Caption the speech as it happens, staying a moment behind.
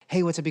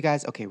Hey, what's up, you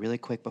guys? Okay, really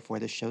quick before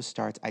the show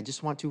starts, I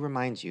just want to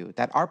remind you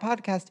that our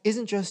podcast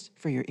isn't just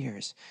for your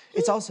ears.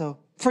 It's also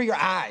for your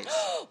eyes.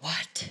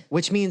 What?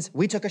 Which means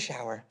we took a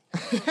shower,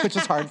 which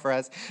was hard for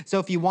us. So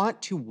if you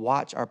want to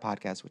watch our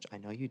podcast, which I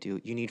know you do,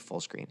 you need full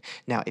screen.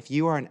 Now, if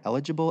you are an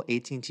eligible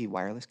AT&T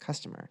wireless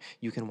customer,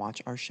 you can watch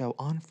our show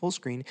on full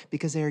screen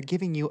because they are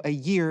giving you a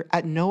year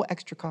at no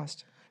extra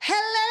cost.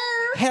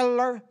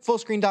 Hello.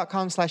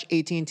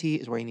 Fullscreen.com/AT&T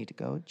is where you need to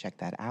go. Check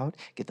that out.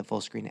 Get the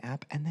full screen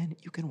app, and then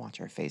you can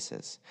watch our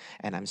faces.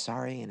 And I'm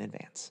sorry in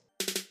advance.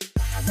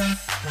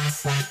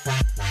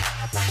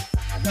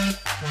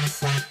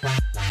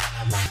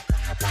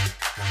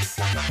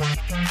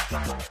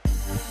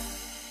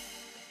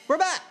 We're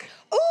back.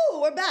 Oh,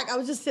 we're back. I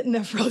was just sitting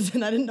there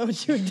frozen. I didn't know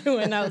what you were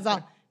doing. I was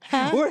all,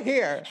 huh? We're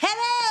here. Hello.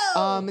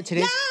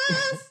 Today's.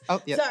 Yes.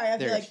 Oh, yeah. Sorry, I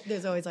feel like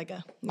there's always like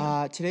a.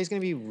 Yeah. Today's gonna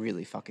be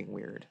really fucking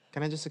weird.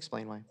 Can I just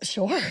explain why?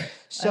 Sure.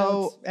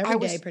 So every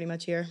day, pretty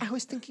much here. I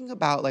was thinking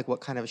about like what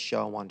kind of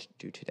show I wanted to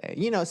do today.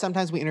 You know,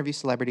 sometimes we interview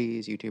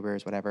celebrities,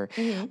 YouTubers, whatever.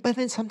 Mm-hmm. But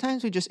then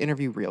sometimes we just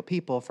interview real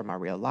people from our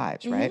real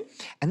lives, right?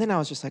 And then I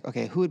was just like,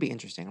 okay, who would be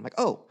interesting? I'm like,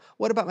 oh,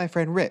 what about my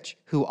friend Rich,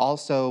 who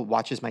also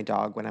watches my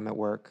dog when I'm at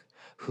work,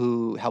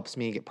 who helps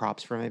me get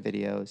props for my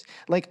videos.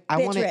 Like, I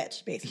want to.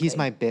 Rich, basically. He's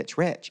my bitch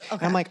Rich. Okay.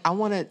 And I'm like, I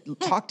want to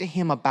talk to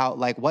him about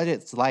like what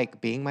it's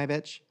like being my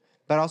bitch,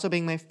 but also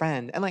being my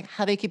friend, and like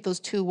how they keep those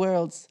two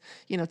worlds,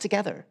 you know,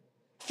 together.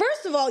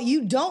 First of all,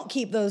 you don't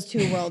keep those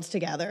two worlds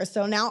together.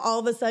 So now all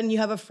of a sudden you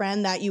have a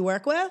friend that you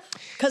work with?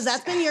 Because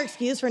that's been your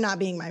excuse for not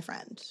being my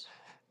friend.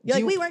 You're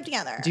like, we work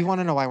together. Do you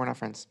want to know why we're not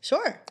friends?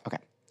 Sure. Okay.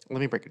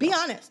 Let me break it down. Be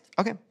honest.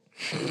 Okay.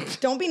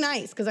 Don't be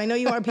nice, because I know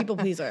you are a people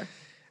pleaser.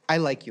 I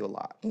like you a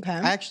lot. Okay.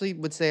 I actually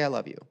would say I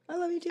love you. I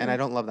love you too. And I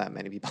don't love that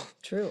many people.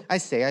 True. I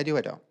say I do,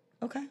 I don't.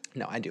 Okay.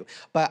 No, I do.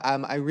 But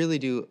I really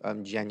do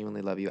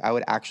genuinely love you. I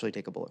would actually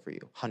take a bullet for you,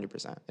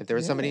 100%. If there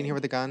was somebody in here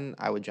with a gun,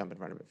 I would jump in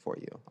front of it for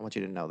you. I want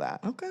you to know that.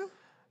 Okay.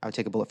 I would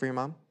take a bullet for your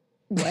mom.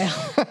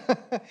 Well.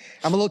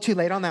 I'm a little too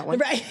late on that one.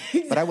 Right.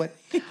 But I would.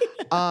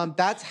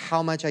 That's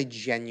how much I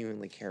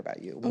genuinely care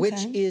about you,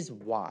 which is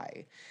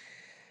why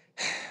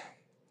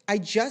I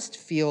just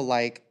feel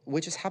like,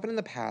 which has happened in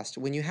the past,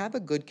 when you have a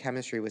good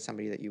chemistry with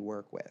somebody that you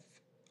work with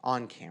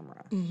on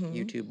camera,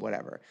 YouTube,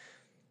 whatever,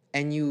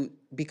 and you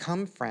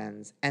become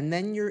friends, and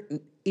then you're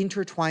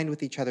intertwined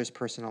with each other's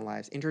personal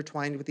lives,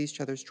 intertwined with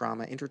each other's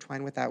drama,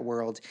 intertwined with that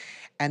world,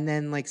 and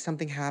then like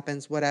something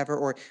happens, whatever,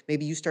 or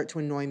maybe you start to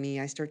annoy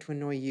me, I start to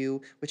annoy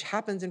you, which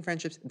happens in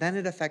friendships, then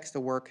it affects the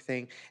work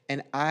thing,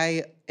 and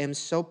I am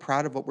so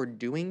proud of what we're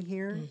doing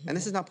here, and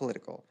this is not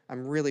political,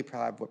 I'm really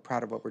proud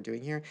of what we're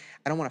doing here.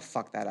 I don't want to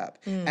fuck that up.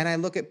 And I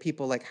look at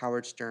people like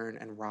Howard Stern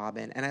and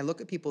Robin, and I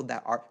look at people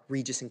that are,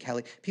 Regis and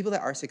Kelly, people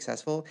that are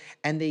successful,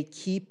 and they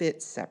keep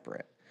it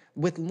separate.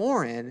 With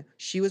Lauren,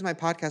 she was my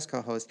podcast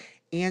co-host,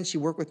 and she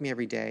worked with me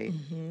every day,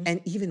 and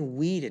even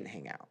we didn't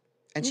hang out.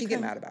 And she'd get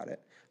mad about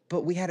it.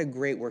 But we had a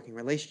great working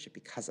relationship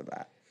because of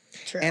that.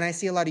 True. And I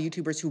see a lot of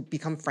YouTubers who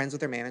become friends with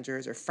their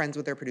managers or friends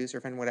with their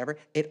producer friend, whatever.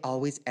 It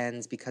always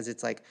ends because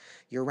it's like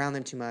you're around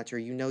them too much or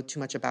you know too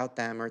much about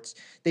them or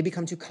they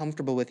become too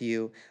comfortable with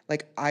you.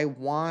 Like, I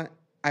want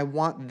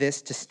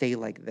this to stay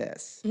like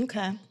this.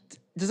 Okay.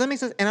 Does that make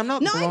sense? And I'm not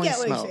blowing I get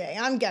what smoke. you're saying.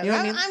 I'm getting you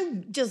know it. what I mean?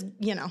 I'm just,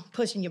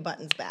 pushing your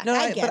buttons back. No,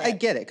 I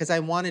get it because I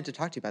wanted to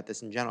talk to you about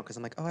this in general because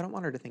I'm like, oh, I don't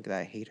want her to think that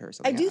I hate her or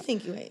something. I do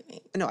think you hate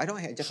me. No, I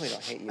definitely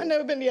don't hate you. I've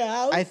never been to your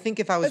house. I think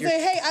if I was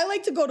say, hey, I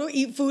like to go to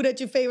eat food at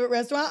your favorite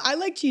restaurant. I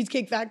like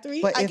Cheesecake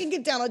Factory. I can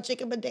get down on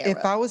Chicken Madeira.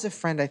 If I was a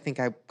friend, I think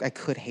I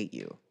could hate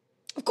you.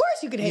 Of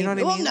course you could hate me. You know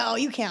what I mean? Well, no,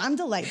 you can't. I'm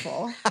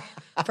delightful,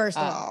 first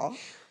of all.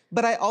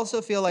 But I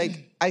also feel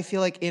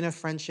like, in a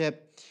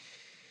friendship...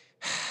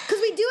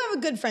 Because we do have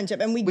a good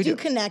friendship, and we do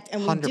connect,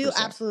 and we 100%. Do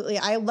absolutely.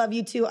 I love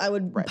you, too. I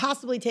would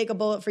possibly take a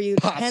bullet for you.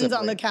 Depends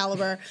on the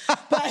caliber.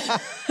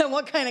 But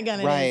what kind of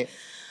gun it is.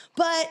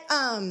 But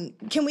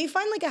can we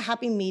find, like, a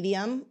happy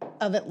medium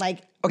of it,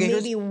 like,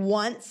 maybe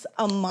once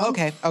a month?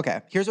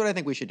 Okay. Here's what I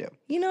think we should do.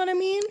 You know what I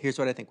mean? Here's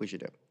what I think we should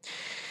do.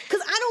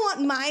 Because I don't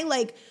want my,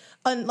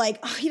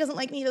 he doesn't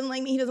like me, he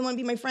doesn't want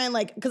to be my friend.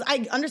 Like, because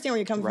I understand where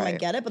you're coming from, I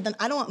get it, but then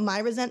I don't want my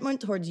resentment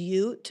towards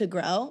you to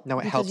grow. No,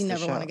 it helps you the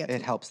never show. Want to get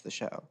it helps the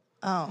show.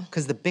 Oh.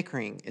 Because the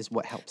bickering is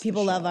what helps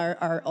People love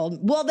our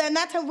old... Well, then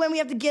that's when we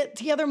have to get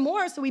together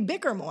more, so we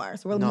bicker more.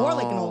 So we're more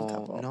like an old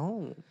couple.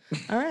 No.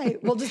 All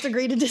right. We'll just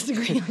agree to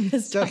disagree on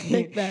this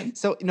topic then.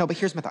 No, but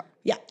here's my thought.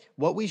 Yeah.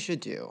 What we should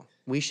do,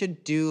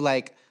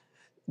 like,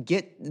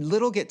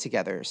 little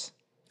get-togethers.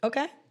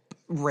 Okay.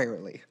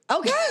 Rarely.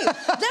 Okay.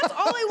 That's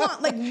all I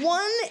want. Like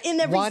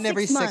one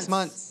every 6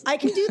 months. I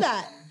can do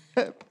that.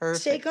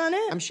 Perfect. Shake on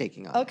it? I'm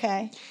shaking on it.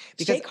 Okay.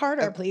 Shake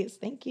harder, please.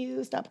 Thank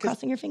you. Stop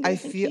crossing your fingers.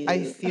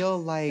 I feel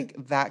like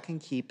that can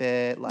keep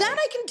it like that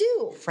I can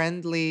do.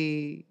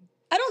 Friendly.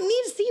 I don't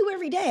need to see you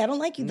every day. I don't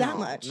like you that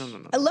much.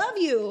 No. I love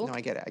you. No,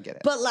 I get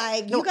it. But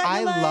like, you got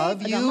your life,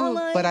 love you,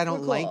 but I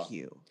don't like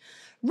you.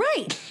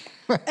 Right.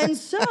 And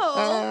so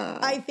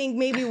I think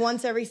maybe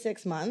once every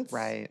 6 months,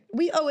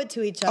 we owe it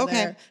to each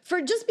other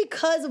for just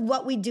because of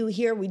what we do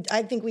here.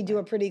 I think we do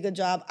a pretty good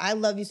job. I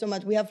love you so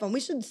much. We have fun. We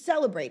should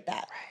celebrate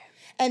that.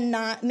 And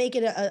not make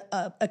it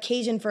a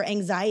occasion for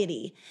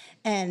anxiety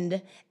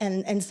and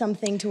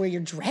something to where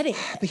you're dreading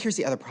it. But here's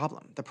the other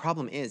problem. The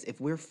problem is if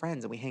we're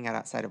friends and we hang out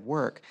outside of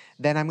work,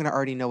 then I'm going to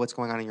already know what's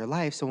going on in your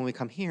life. So when we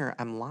come here,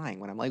 I'm lying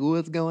when I'm like,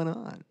 what's going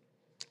on?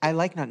 I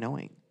like not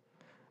knowing.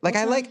 Like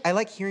I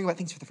like hearing about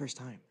things for the first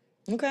time.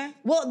 Okay.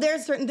 Well,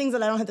 there's certain things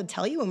that I don't have to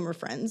tell you when we're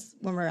friends,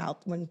 when we're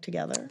out, when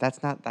together.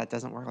 That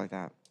doesn't work like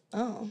that.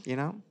 Oh. You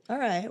know? All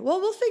right.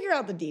 Well, we'll figure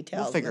out the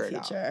details in the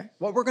future.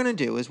 What we're going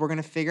to do is we're going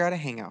to figure out a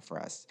hangout for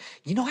us.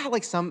 You know how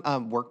like some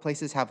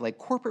workplaces have like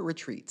corporate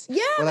retreats?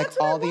 Yeah, where like that's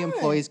what all the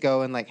employees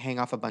go and like hang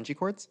off of bungee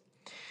cords?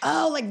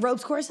 Oh, like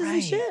ropes courses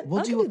and shit?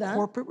 We'll do a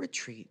corporate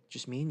retreat,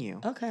 just me and you.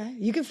 Okay.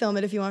 You can film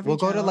it if you want. We'll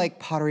go to like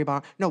Pottery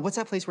Barn. No, what's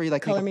that place where you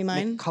like Color Me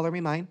Mine? Color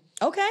Me Mine.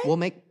 Okay. We'll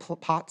make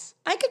pots.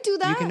 I could do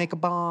that. You can make a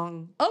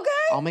bong. Okay.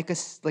 I'll make a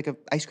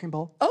ice cream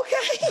bowl. Okay.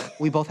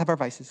 We both have our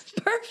vices.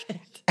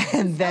 Perfect.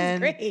 And then,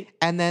 great.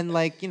 And then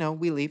like, you know,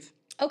 we leave.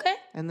 Okay.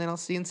 And then I'll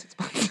see you in 6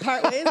 months.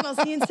 Part ways, and I'll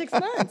see you in 6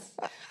 months.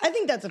 I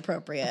think that's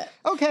appropriate.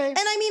 Okay. And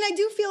I mean, I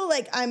do feel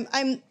like I'm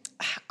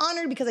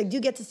honored because I do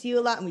get to see you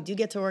a lot and we do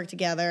get to work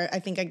together. I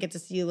think I get to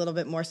see you a little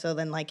bit more so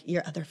than like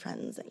your other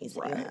friends that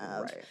you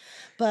have. Right.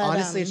 But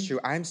honestly, it's true.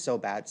 I'm so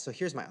bad. So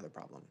here's my other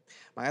problem.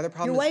 My other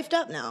problem You're is wifed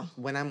up now.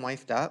 When I'm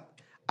wifed up,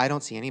 I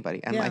don't see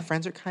anybody. And my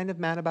friends are kind of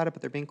mad about it,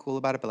 but they're being cool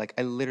about it. But like,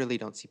 I literally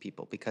don't see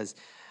people because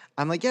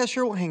I'm like, yeah,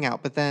 sure, we'll hang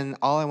out. But then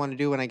all I want to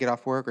do when I get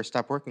off work or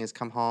stop working is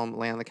come home,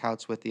 lay on the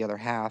couch with the other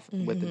half,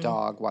 with the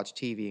dog, watch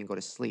TV, and go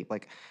to sleep.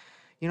 Like,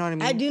 you know what I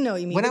mean? I do know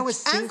what you mean. When I was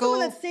single, I'm someone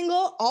that's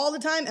single all the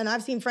time, and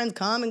I've seen friends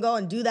come and go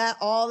and do that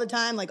all the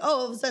time. Like, oh,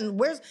 all of a sudden,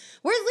 where's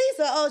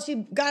Lisa? Oh, she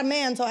got a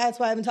man, so that's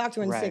why I haven't talked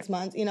to her in 6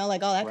 months. You know,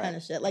 like all that kind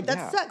of shit. Like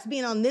that sucks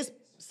being on this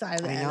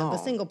side of the end of a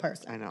single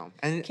person. I know.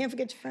 And can't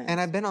forget your friends. And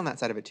I've been on that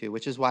side of it too,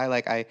 which is why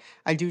like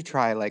I do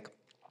try like,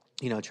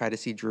 you know, try to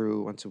see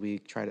Drew once a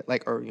week, try to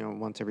like, or, you know,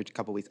 once every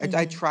couple weeks.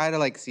 I try to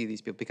like see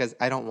these people because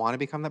I don't want to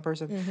become that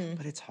person,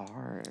 but it's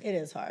hard. It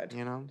is hard.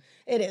 You know?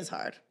 It is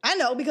hard. I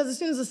know because as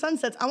soon as the sun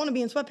sets, I want to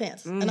be in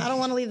sweatpants and I don't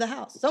want to leave the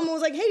house. Someone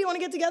was like, hey, do you want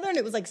to get together? And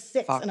it was like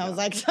 6. I was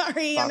like,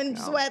 sorry, I'm in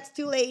sweats,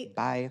 too late.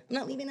 Bye. I'm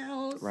not leaving the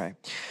house. Right.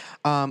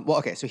 Well,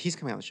 okay, so he's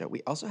coming on the show.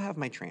 We also have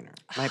my trainer,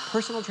 my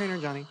personal trainer,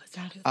 Johnny. Is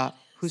that who that is?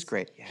 Who's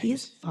great. Yeah,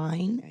 he's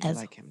fine as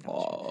like him, don't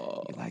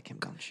you? You like him,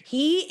 don't you?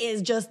 He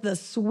is just the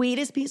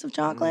sweetest piece of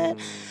chocolate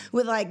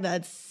with like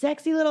that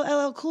sexy little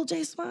LL Cool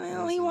J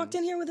smile. He walked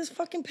in here with his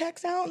fucking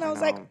pecs out and I was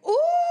like,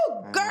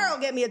 ooh, girl,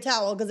 get me a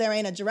towel because there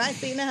ain't a giraffe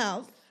seat in the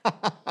house.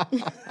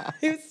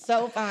 He was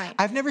so fine.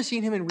 I've never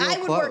seen him in real clothes.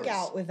 I would work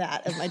out with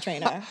that as my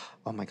trainer.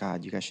 Oh my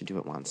God, you guys should do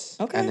it once.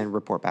 Okay. And then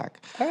report back.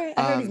 All right.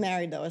 I heard he's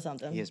married though or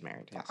something. He is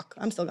married, yes. Fuck.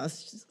 I'm still going to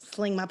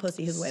sling my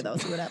pussy his way though,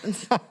 see what happens.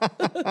 See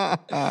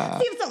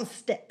if something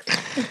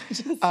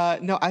sticks.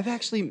 No, I've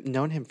actually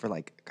known him for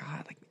like,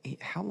 God, like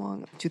how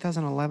long?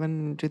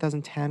 2011,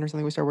 2010 or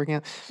something we started working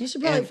out. You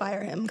should probably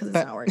fire him because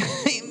it's not working.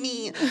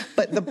 Me.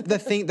 But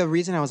the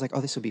reason I was like,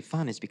 oh, this would be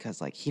fun is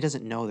because like he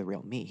doesn't know the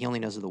real me. He only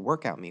knows the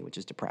workout me, which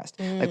is depressed.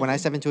 Like when I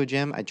step into a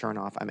gym, I turn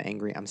off, I'm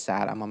angry, I'm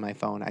sad, I'm on my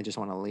phone, I just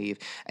want to leave.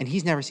 And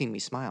he's never seen me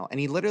smile. And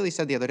he literally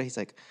said the other day, he's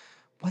like,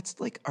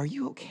 are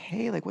you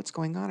okay? Like, what's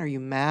going on? Are you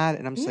mad?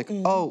 And I'm just like,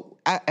 oh,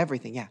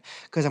 everything, yeah.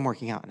 Because I'm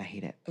working out and I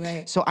hate it.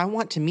 Right. So I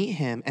want to meet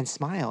him and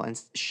smile and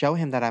show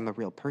him that I'm a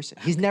real person.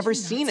 He's never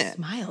seen it.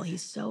 Smile,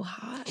 he's so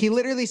hot. He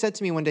literally said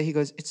to me one day, he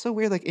goes, it's so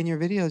weird, like in your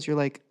videos, you're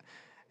like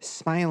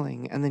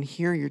smiling. And then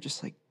here you're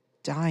just like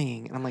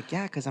dying. And I'm like,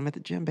 yeah, because I'm at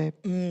the gym, babe.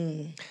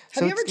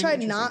 Have you ever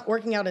tried not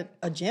working out at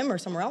a gym or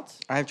somewhere else?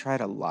 I've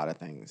tried a lot of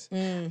things.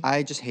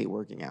 I just hate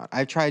working out.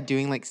 I've tried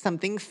doing like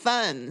something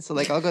fun. So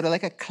like I'll go to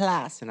like a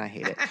class and I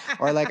hate it.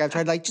 Or like I've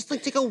tried like just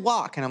like take a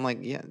walk and I'm like,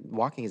 yeah,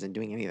 walking isn't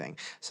doing anything.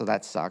 So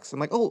that sucks. I'm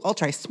like, oh, I'll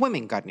try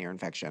swimming, got an ear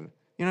infection.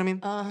 You know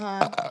what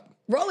I mean?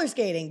 Roller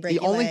skating, break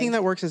The only thing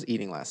that works is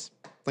eating less.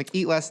 Like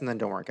eat less and then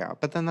don't work out.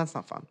 But then that's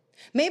not fun.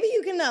 Maybe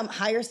you can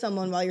hire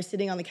someone while you're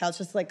sitting on the couch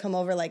just to like come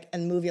over like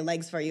and move your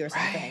legs for you or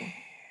something.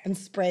 And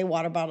spray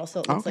water bottle so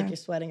it looks like you're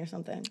sweating or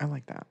something. I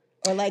like that.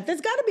 Or like there's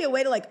got to be a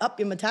way to like up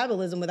your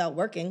metabolism without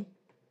working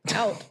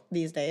out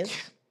these days.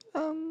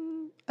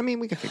 I mean,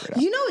 we can figure it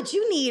out. You know what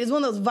you need is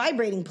one of those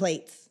vibrating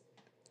plates.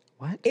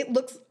 What? It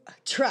looks,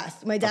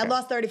 trust, my dad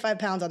lost 35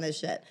 pounds on this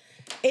shit.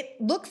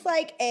 It looks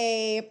like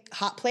a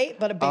hot plate,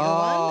 but a bigger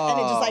one. And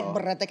it just like,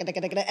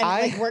 and it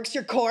like works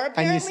your core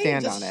apparently. And you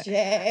stand on it.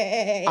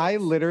 Shakes. I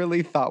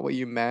literally thought what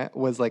you meant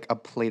was like a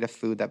plate of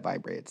food that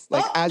vibrates.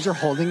 Like as you're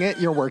holding it,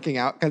 you're working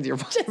out because you're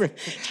vibrating.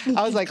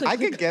 I was like, I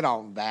could get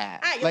on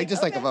that. Like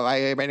just like a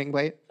vibrating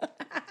plate.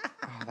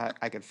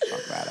 I could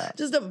fuck that up.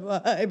 Just a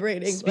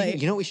vibrating plate.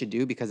 You know what we should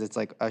do because it's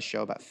like a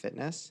show about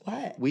fitness?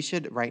 What? We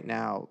should right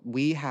now,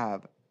 we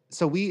have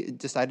So we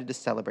decided to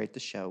celebrate the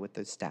show with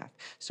the staff.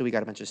 So we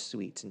got a bunch of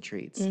sweets and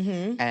treats.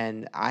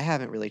 And I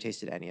haven't really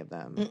tasted any of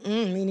them.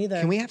 Me neither.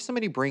 Can we have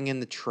somebody bring in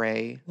the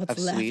tray of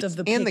sweets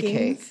and the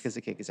cake? Because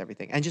the cake is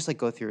everything. And just like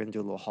go through and do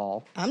a little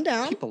haul. I'm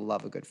down. People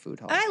love a good food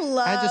haul. I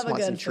love a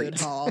good food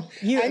haul.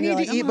 I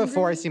need to eat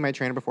before I see my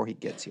trainer before he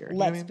gets here.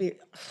 Let's be...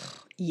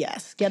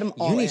 Yes, get him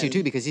all You need to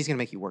too, because he's going to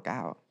make you work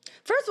out.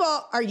 First of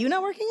all, are you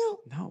not working out?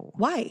 No.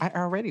 Why? I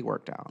already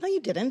worked out. No,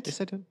 you didn't.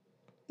 Yes, I did.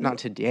 Not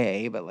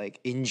today, but like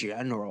in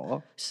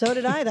general. So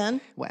did I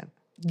then. When?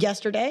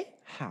 Yesterday.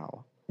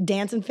 How?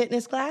 Dance and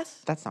fitness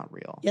class. That's not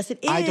real. Yes, it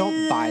is. I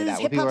don't buy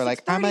that. When people are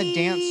like, I'm a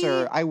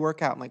dancer, I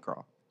work out. I'm like,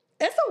 girl.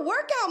 It's a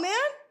workout, man.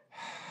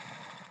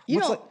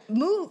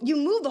 You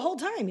move the whole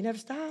time. You never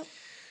stop.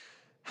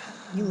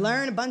 You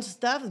learn a bunch of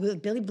stuff with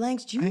Billy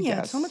Blanks Jr.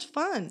 It's so much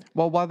fun.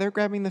 Well, while they're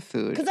grabbing the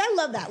food. Because I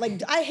love that. Like,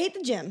 I hate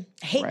the gym.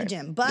 The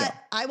gym. But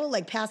I will,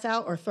 like, pass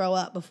out or throw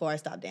up before I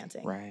stop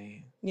dancing.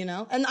 Right. You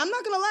know? And I'm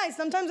not going to lie.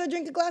 Sometimes I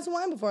drink a glass of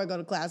wine before I go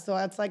to class. So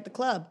it's like the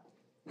club.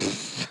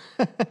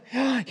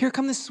 Here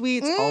come the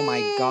sweets. Oh,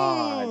 my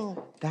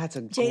God. That's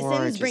a gorgeous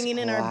Jason's bringing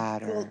in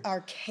platter.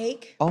 our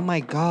cake. Oh, my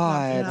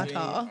God.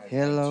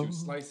 Hello.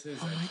 Oh, my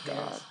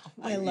God.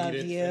 I love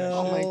you.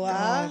 Oh, my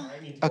God.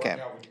 Okay.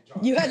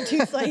 You had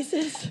 2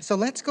 slices? So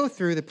let's go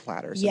through the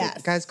platter. So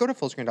yes. Guys, go to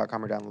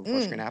fullscreen.com or download the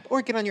Fullscreen app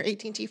or get on your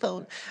AT&T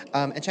phone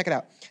and check it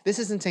out. This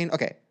is insane.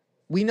 Okay.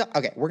 We're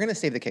going to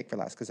save the cake for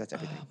last because that's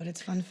everything. But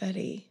it's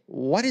funfetti.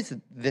 What is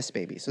this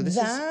baby? So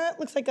that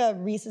looks like a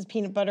Reese's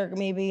peanut butter,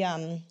 maybe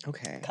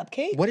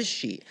cupcake. What is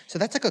she? So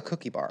that's like a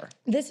cookie bar.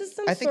 This is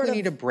I think we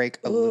need to break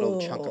a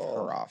little chunk of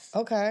her off.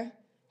 Okay.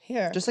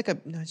 Here. Just like I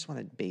just want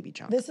a baby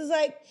chunk. This is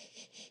like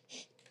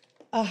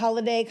a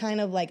holiday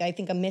kind of like, I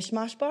think a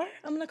mishmash bar,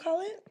 I'm going to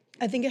call it.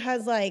 I think it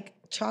has like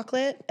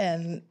chocolate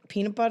and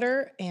peanut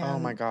butter and oh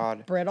my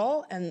God.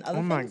 Brittle and other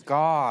things. Oh my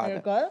God. Is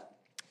it good?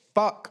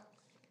 Fuck.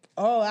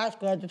 Oh, that's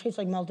good. It tastes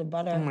like melted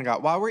butter. Oh my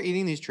God. While we're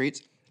eating these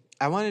treats,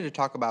 I wanted to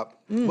talk about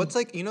what's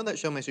like, you know that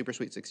show, My Super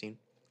Sweet 16?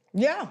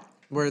 Yeah.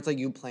 Where it's like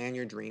you plan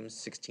your dreams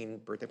 16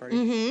 birthday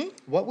party.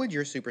 What would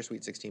your Super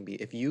Sweet 16 be?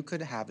 If you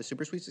could have a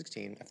Super Sweet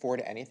 16,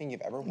 afford anything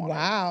you've ever wanted.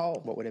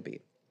 Wow. What would it be?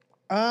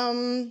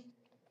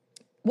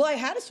 Well, I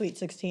had a Sweet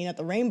 16 at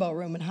the Rainbow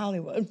Room in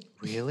Hollywood.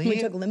 Really? We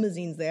took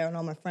limousines there and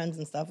all my friends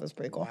and stuff. It was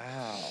pretty cool.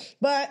 Wow.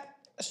 But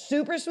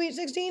Super Sweet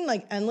 16,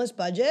 like endless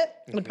budget,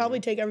 would probably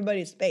take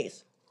everybody to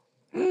space.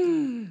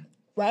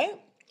 Right?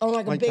 Or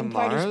like a big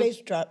party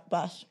space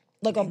bus.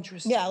 Like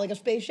like a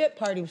spaceship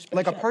party.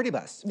 Like a party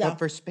bus, yeah. but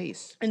for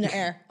space. In the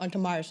air, onto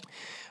Mars.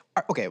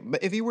 Okay,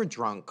 but if you were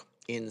drunk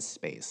in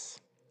space.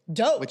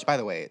 Dope. Which, by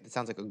the way, it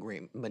sounds like a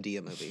great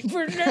Medea movie.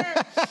 For sure.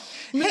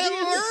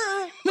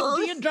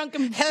 Medea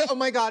drunken. Oh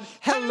my God.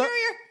 Hello.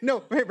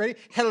 No, wait, ready?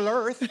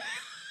 Hello, Earth.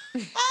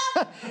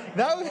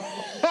 That was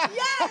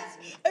yes!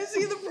 I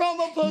see the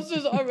promo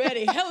posters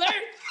already. Hello!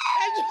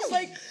 And just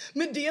like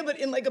Medea, but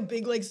in like a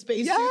big like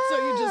space suit,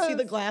 so you just see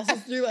the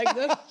glasses through like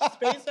the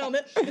space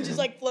helmet, and she's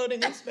like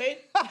floating in space.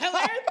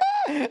 Hello!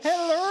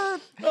 Hello!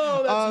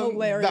 Oh, that's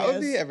hilarious. That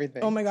would be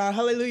everything. Oh my God,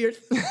 hallelujah.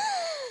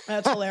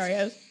 That's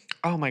hilarious.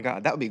 Oh my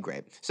God, that would be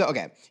great. So,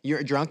 okay,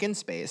 you're drunk in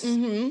space.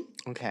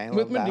 Okay, I love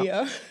with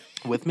Medea.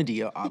 With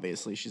Medea,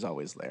 obviously, she's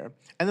always there.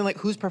 And then, like,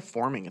 who's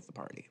performing at the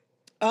party?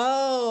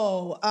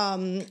 Oh,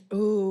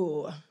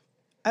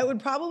 I would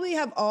probably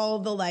have all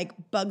the, like,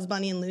 Bugs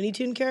Bunny and Looney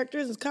Tune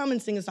characters come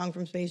and sing a song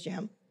from Space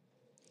Jam.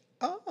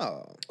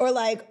 Oh. Or,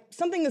 like,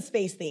 something that's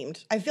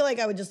space-themed. I feel like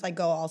I would just, like,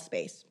 go all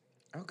space.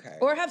 Okay.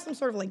 Or have some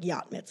sort of, like,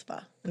 yacht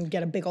mitzvah and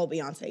get a big old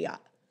Beyonce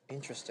yacht.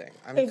 Interesting.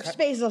 If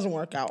space doesn't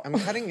work out. I'm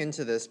cutting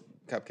into this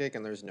cupcake,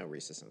 and there's no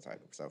Reese's inside,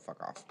 so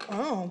fuck off.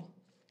 Oh.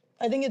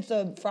 I think it's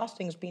the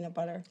frosting's peanut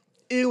butter.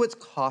 Ew, it's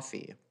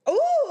coffee.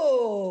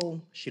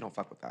 Ooh. She don't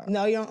fuck with that.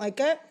 No, you don't like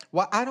it?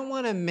 Well, I don't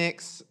want to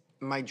mix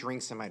my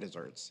drinks and my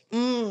desserts.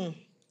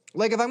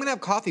 Like, if I'm going to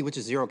have coffee, which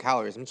is 0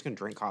 calories, I'm just going to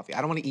drink coffee. I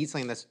don't want to eat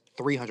something that's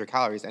 300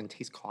 calories and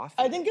taste coffee.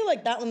 I think you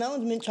like that one. That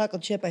one's mint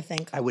chocolate chip, I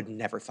think. I would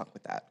never fuck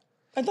with that.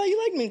 I thought you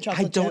liked mint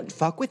chocolate chip. I don't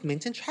fuck with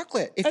mint and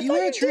chocolate. If you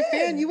were a true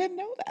fan, you would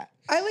know that.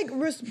 I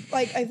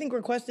I think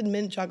requested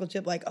mint chocolate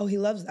chip, like, oh, he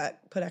loves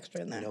that. Put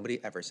extra in there.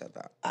 Nobody ever said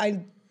that.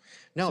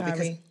 No,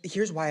 because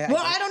here's why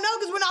Well, I don't know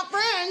because we're not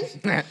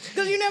friends.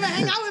 Because you never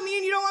hang out with me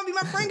and you don't want to be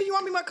my friend because you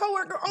want to be my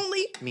coworker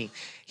only. Me.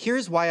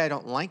 Here's why I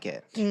don't like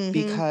it.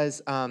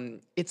 Because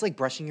it's like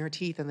brushing your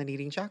teeth and then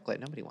eating chocolate.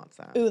 Nobody wants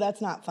that. Ooh, that's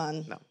not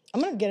fun. No.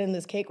 I'm going to get in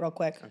this cake real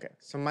quick. Okay.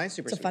 So my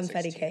super sweet 16. It's a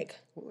funfetti cake.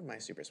 What would my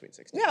super sweet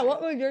 16 Yeah, be?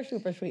 what would your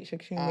super sweet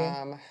 16 be?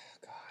 God.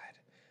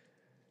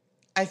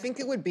 I think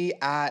it would be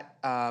at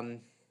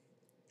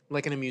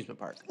like an amusement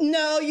park.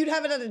 No, you'd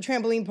have it at a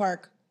trampoline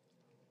park.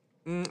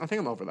 I think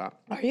I'm over that.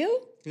 Are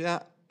you? Yeah.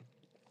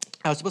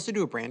 I was supposed to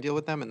do a brand deal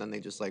with them, and then they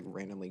just, like,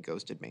 randomly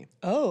ghosted me.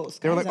 Oh,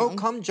 They were like, oh,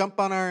 come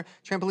jump on our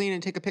trampoline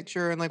and take a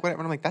picture and, like,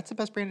 whatever. And I'm like, that's the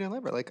best brand deal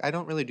ever. Like, I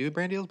don't really do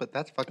brand deals, but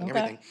that's fucking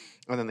everything.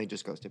 And then they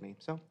just ghosted me.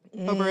 So,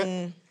 over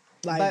it.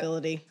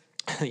 Liability.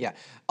 But, yeah.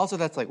 Also,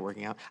 that's, like,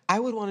 working out. I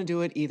would want to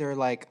do it either,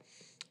 like,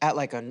 at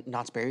like a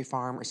Knott's Berry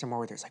Farm or somewhere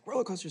where there's like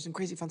roller coasters and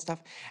crazy fun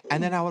stuff.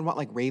 And then I would want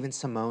like Raven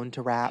Simone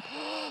to rap.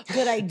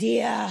 Good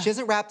idea. She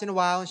hasn't rapped in a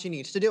while and she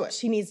needs to do it.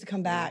 She needs to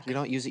come back. You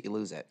don't use it, you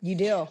lose it. You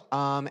do.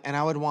 And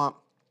I would want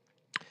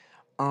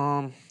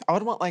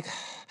like,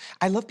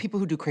 I love people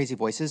who do crazy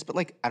voices, but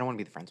like, I don't want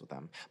to be friends with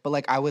them. But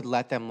like, I would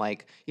let them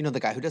like, you know, the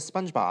guy who does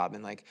SpongeBob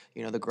and like,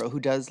 you know, the girl who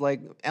does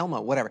like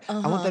Elmo, whatever.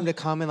 I want them to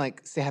come and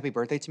like say happy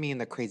birthday to me in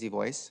the crazy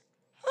voice.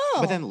 Oh.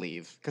 But then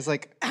leave. Because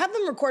like. Have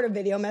them record a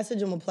video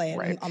message and we'll play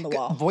it on the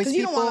wall. Because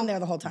you don't want them there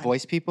the whole time.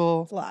 Voice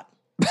people. It's a lot.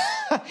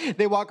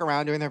 They walk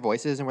around doing their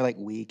voices and we're like,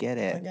 we get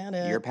it. I get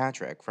it. You're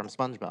Patrick from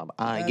SpongeBob.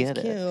 I That's get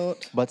cute.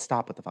 it. But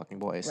stop with the fucking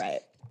voice.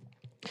 Right.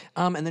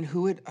 And then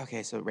who would,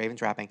 okay, so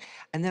Raven's rapping.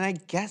 And then I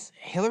guess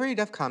Hillary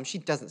Duff comes, she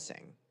doesn't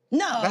sing.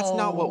 No. That's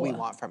not what we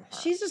want from her.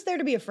 She's just there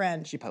to be a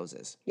friend. She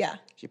poses. Yeah.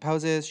 She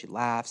poses, she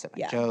laughs at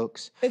my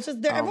jokes. It's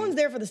just, everyone's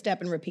there for the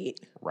step and repeat.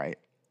 Right.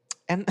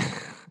 And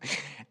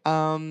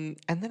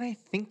then I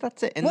think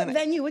that's it. And what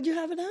venue would you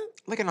have it at?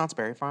 Like a Knott's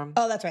Berry Farm.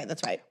 Oh, that's right.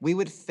 That's right. We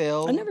would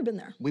fill. I've never been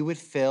there. We would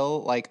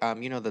fill like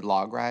you know the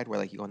log ride where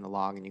like you go in the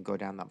log and you go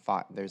down that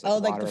there's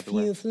like water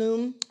everywhere. Like the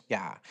flume.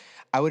 Yeah,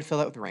 I would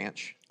fill it with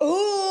ranch.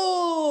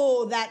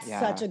 Oh, that's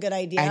such a good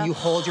idea. And you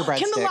hold your breadsticks.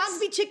 Can the logs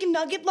be chicken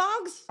nugget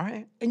logs? All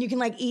right. And you can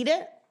like eat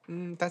it.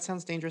 That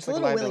sounds dangerous. It's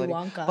like a little liability.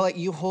 Willy Wonka. But like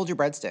you hold your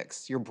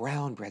breadsticks, your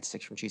brown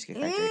breadsticks from Cheesecake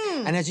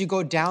Factory, and as you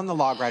go down the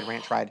log ride,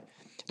 ranch ride.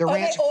 The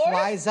ranch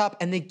flies up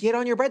and they get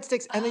on your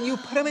breadsticks and then you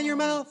put them in your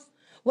mouth.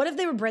 What if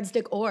they were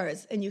breadstick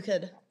oars and you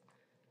could,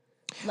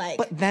 like...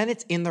 But then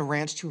it's in the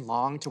ranch too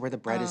long to where the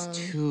bread is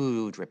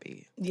too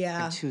drippy.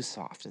 Yeah. And too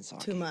soft and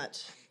soggy. Too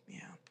much. Yeah.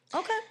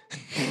 Okay.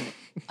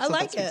 I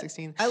like it.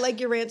 16. I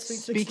like your ranch Sweet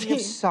 16.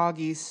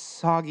 Speaking of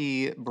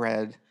soggy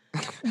bread.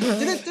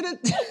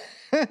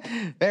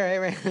 Very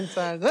ranch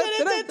on.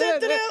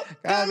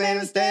 God made a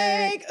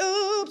mistake.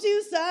 Oops,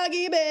 you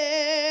soggy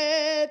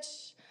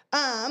bitch.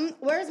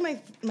 Where's my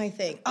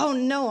thing? Oh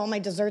no, all my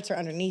desserts are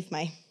underneath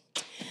my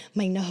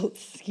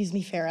notes. Excuse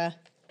me, Farrah.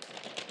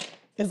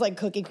 There's like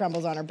cookie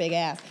crumbles on her big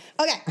ass.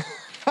 Okay.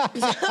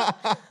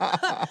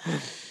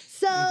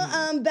 So,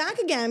 back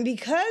again,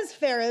 because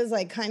Farrah is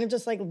like kind of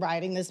just like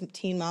riding this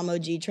Teen Mom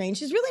OG train,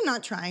 she's really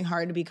not trying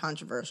hard to be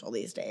controversial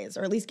these days,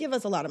 or at least give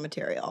us a lot of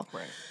material.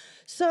 Right.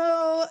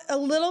 So a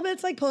little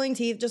bit's like pulling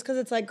teeth just because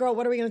it's like, girl,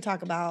 what are we going to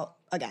talk about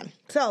again?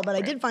 So, but I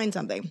did find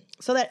something.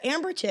 So that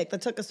Amber chick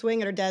that took a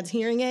swing at her dad's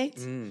hearing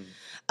aids,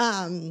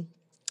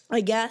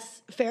 I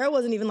guess Farrah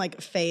wasn't even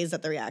like phased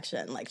at the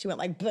reaction. Like she went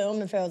like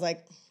boom, and Farrah was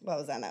like, what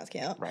was that? That was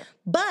cute. Right.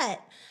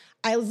 But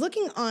I was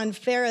looking on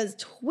Farrah's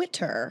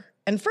Twitter,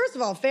 and first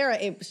of all,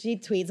 Farrah, she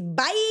tweets,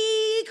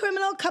 bye,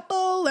 criminal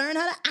couple, learn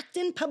how to act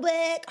in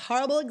public,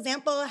 horrible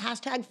example,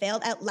 hashtag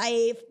failed at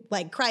life,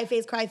 like cry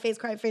face, cry face,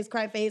 cry face,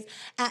 cry face.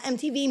 At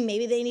MTV,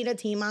 maybe they need a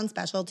team on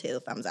special too,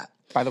 thumbs up.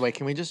 By the way,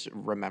 can we just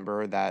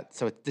remember that,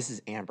 so this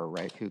is Amber,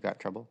 right, who got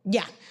trouble?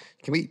 Yeah.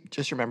 Can we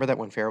just remember that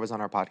when Farrah was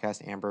on our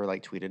podcast, Amber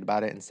like tweeted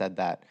about it and said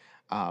that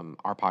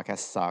our podcast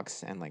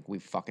sucks and like we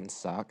fucking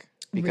suck?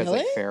 Because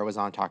like Farrah was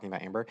on talking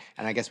about Amber,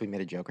 and I guess we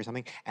made a joke or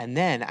something. And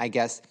then I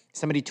guess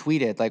somebody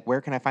tweeted like,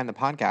 "Where can I find the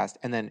podcast?"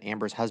 And then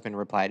Amber's husband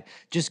replied,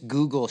 "Just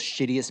Google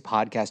shittiest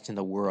podcast in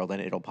the world,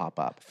 and it'll pop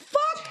up."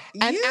 Fuck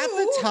and you. at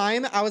the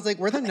time, I was like,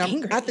 "We're the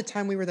number." At the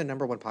time, we were the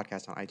number one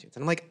podcast on iTunes,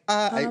 and I'm like,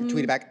 I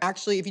tweeted back.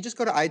 Actually, if you just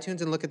go to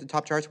iTunes and look at the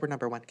top charts, we're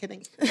number one. Okay,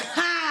 thanks.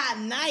 Ha,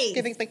 nice.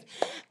 Okay, thanks. Bye.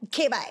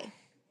 Okay, bye.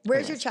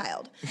 Where's your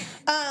child?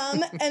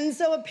 And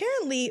so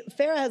apparently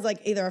Farrah has like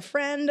either a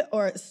friend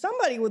or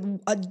somebody with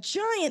a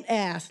giant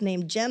ass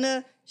named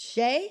Jenna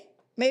Shea,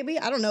 maybe.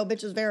 I don't know,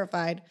 bitch is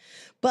verified.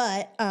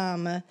 But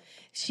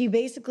she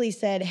basically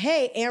said,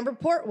 hey, Amber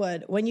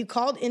Portwood, when you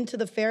called into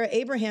the Farrah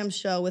Abraham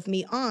show with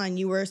me on,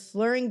 you were a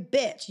slurring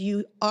bitch.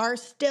 You are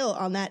still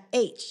on that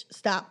H.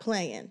 Stop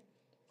playing.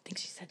 I think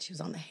she said she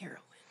was on the heroin.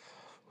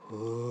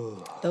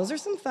 Ooh. Those are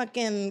some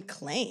fucking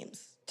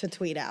claims to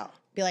tweet out.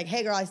 Be like,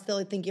 hey, girl, I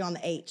still think you on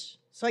the H.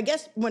 So I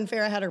guess when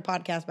Farrah had her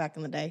podcast back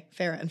in the day,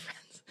 Farrah and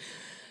Friends.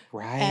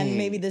 Right. And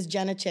maybe this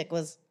Jenna chick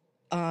was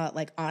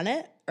like on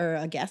it or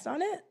a guest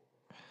on it.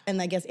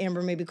 And I guess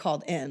Amber maybe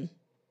called in.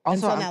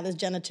 Also, and so now this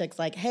Jenna chick's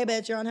like, hey,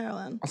 bitch, you're on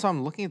heroin. Also,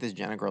 I'm looking at this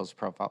Jenna girl's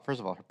profile. First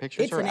of all, her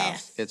picture is her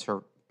ass. It's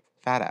her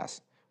fat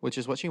ass, which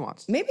is what she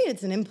wants. Maybe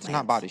it's an implant. It's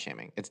not body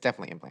shaming. It's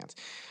definitely implants.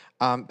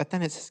 But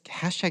then it's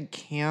hashtag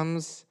Cam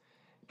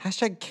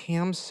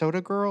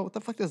Soda Girl. What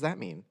the fuck does that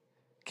mean?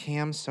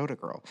 Cam Soda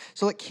Girl.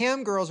 So like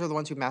cam girls are the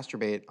ones who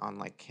masturbate on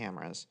like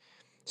cameras.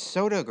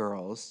 Soda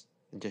girls,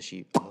 does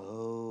she?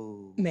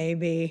 Oh.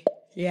 Maybe.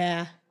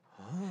 Yeah.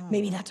 Oh.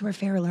 Maybe that's where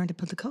Farrah learned to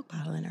put the Coke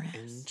bottle in her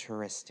ass.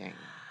 Interesting.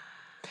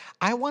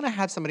 I want to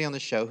have somebody on the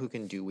show who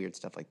can do weird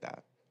stuff like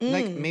that.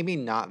 Like maybe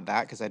not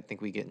that because I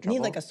think we get in trouble.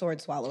 Need like a sword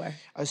swallower.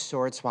 A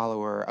sword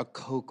swallower, a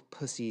Coke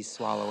pussy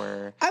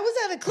swallower. I was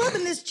at a club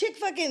and this chick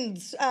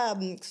fucking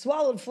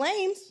swallowed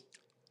flames.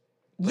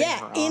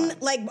 Yeah, in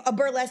like a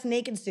burlesque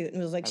naked suit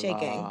and it was like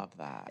shaking. I love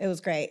that. It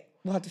was great.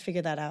 We'll have to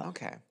figure that out.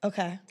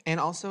 Okay. And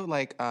also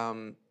like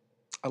a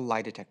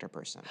lie detector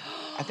person.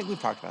 I think we've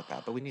talked about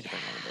that, but we need to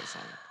bring one of those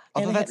in.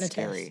 Although that's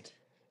scary.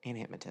 and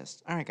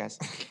hypnotist. All right, guys.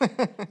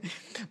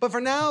 But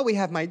for now, we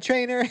have my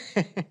trainer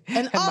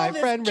and my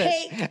friend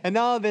cake. Rich. And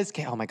all this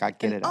cake. Oh my God,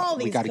 get it out.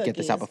 We got to get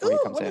this out before he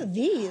comes in. What are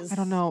these? I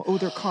don't know. Oh,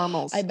 they're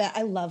caramels. I bet.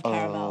 I love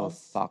caramels.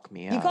 Oh, fuck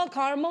me up. You call it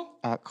caramel?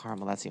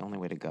 Caramel, that's the only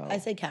way to go. I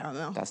say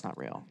caramel. That's not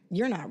real.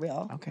 You're not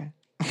real. Okay.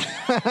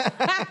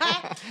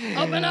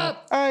 Open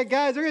up. All right,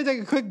 guys, we're going to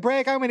take a quick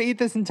break. I'm going to eat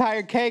this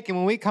entire cake. And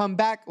when we come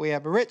back, we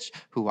have Rich,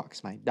 who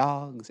walks my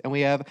dogs. And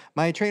we have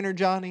my trainer,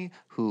 Johnny,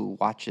 who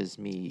watches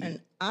me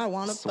and I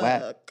want to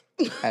sweat.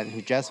 Fuck. And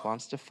who just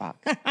wants to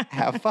fuck.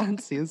 Have fun.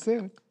 See you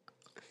soon.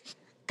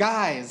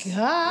 Guys, we're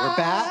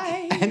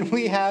back, and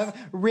we have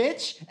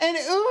Rich and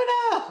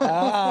Una.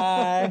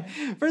 Hi.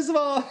 First of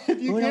all,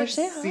 if you Una, can't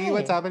say see hi.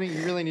 what's happening,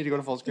 you really need to go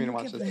to full screen and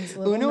watch this.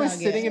 Una is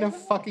sitting in a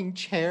fucking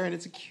chair, and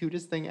it's the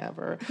cutest thing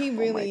ever. He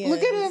really is.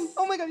 Look at him.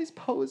 Oh my God, he's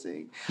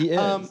posing. He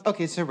is.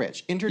 Okay, so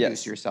Rich,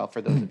 introduce yourself for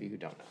those of you who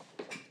don't know.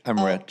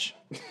 I'm Rich.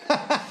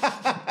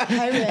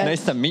 Hi, Rich.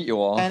 Nice to meet you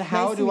all. And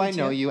how Nice to do I meet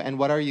know you. you, and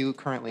what are you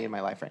currently in my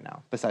life right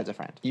now, besides a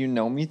friend? You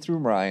know me through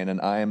Ryan, and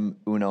I'm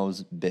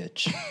Uno's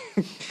bitch.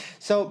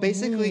 So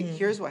basically,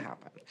 here's what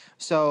happened.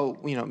 So,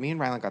 me and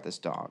Ryland got this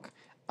dog.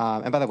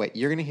 And by the way,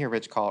 you're going to hear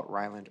Rich call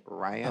Ryland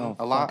Ryan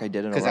a lot. I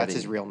did it because that's already.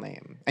 his real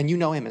name. And you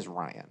know him as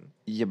Ryan.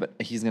 Yeah, but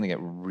he's going to get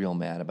real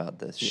mad about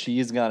this.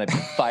 She's going to be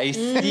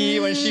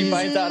feisty when she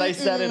finds out I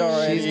said it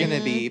already. She's going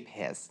to be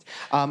pissed.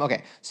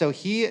 Okay, so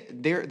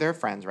they're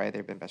friends, right?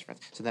 They've been best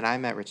friends. So then I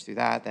met Rich through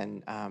that.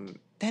 Then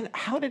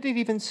how did it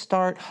even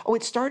start? Oh,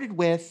 it started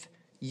with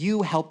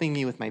you helping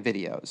me with my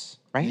videos,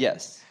 right?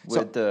 Yes,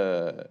 with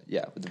the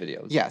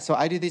videos. Yeah, so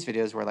I do these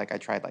videos where I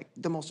tried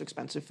the most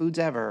expensive foods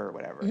ever or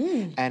whatever.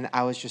 And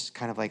I was just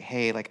kind of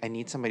hey, I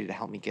need somebody to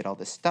help me get all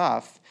this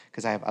stuff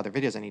because I have other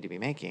videos I need to be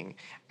making.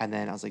 And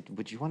then I was like,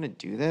 would you want to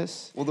do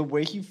this? Well, the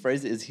way he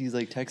phrased it is he's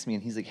texts me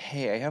and he's like,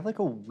 hey, I have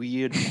a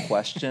weird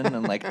question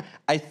and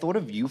I thought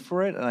of you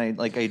for it and I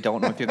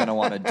don't know if you're going to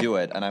want to do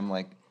it. And I'm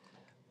like,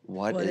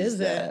 what is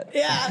that? It?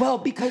 Yeah. Well,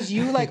 because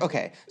you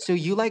so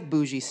you like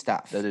bougie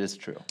stuff. That is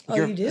true. Oh,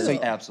 you do?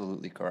 That's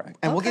absolutely correct.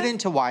 And we'll get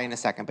into why in a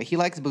second, but he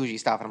likes bougie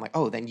stuff. And I'm like,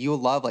 oh, then you'll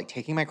love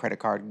taking my credit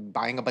card,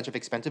 buying a bunch of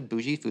expensive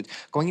bougie foods,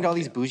 going into all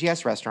these bougie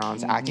ass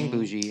restaurants, acting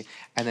bougie,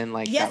 and then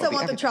yes, I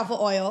want the truffle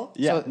oil.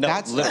 Yeah, So no,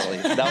 that's literally.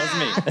 That was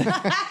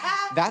me.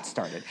 That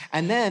started.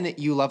 And then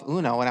you love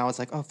Uno, and I was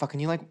like, oh, fucking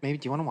you maybe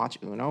do you want to watch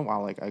Uno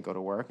while I go to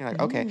work? And you're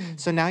like, okay.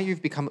 So now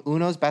you've become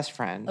Uno's best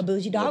friend. A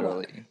bougie dog.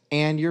 Literally.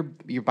 And you're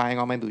buying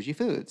all my bougie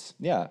foods.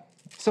 Yeah.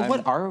 So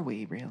what are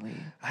we really?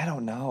 I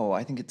don't know.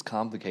 I think it's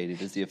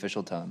complicated is the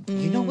official term.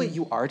 You know what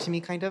you are to me,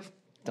 kind of?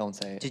 Don't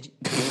say it.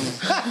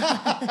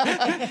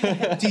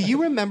 Do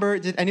you remember,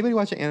 did anybody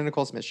watch the Anna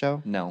Nicole Smith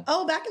show? No.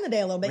 Oh, back in the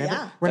day a little bit,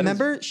 yeah.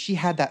 Remember she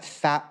had that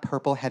fat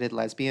purple-headed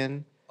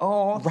lesbian?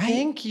 Oh, Right?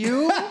 thank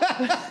you.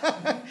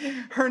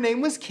 Her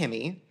name was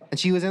Kimmy, and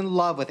she was in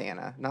love with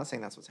Anna. Not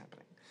saying that's what's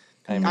happening.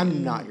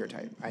 I'm not your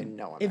type. I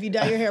know I'm If you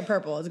dye your hair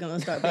purple, it's going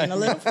to start being a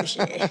little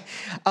fishy.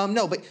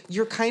 No, but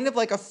you're kind of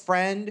like a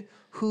friend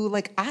who,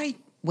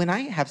 when I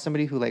have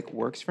somebody who,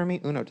 works for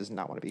me, Uno does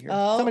not want to be here.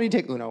 Oh. Somebody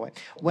take Uno away.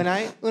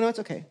 Uno, it's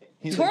okay.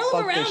 He's Twirl like, him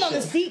 "Fuck around this on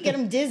the shit." seat, get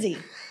him dizzy.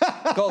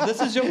 Go,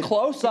 this is your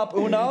close-up,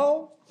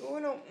 Uno.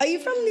 Are you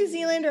from New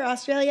Zealand or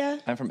Australia?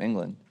 I'm from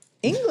England.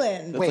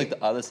 England. That's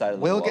the other side of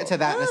the We'll world. get to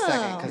that in a second,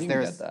 Oh. because We can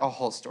there's get that. a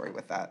whole story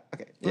with that.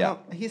 Okay. Yeah. Uno,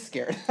 he's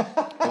scared.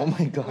 Oh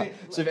my god.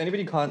 So if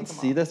anybody can't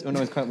see this, Uno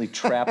is currently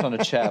trapped on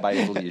a chair by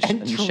his leash.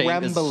 And Shane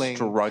trembling. is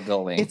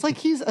struggling. It's like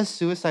he's a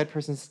suicide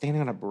person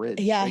standing on a bridge.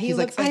 Yeah, he he's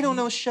looks I like- don't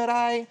know, should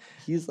I?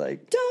 He's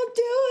like, Don't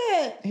do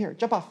it. Here,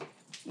 jump off.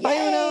 Bye,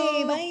 Yay,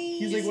 Uno. bye.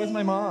 he's like, where's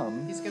my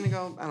mom? He's gonna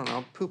go, I don't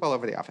know, poop all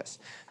over the office.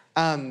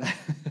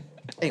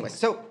 Anyway,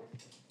 so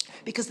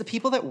because the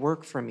people that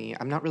work for me,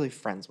 I'm not really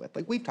friends with.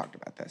 We've talked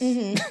about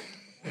this.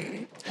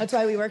 That's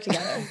why we work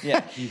together.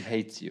 Yeah, he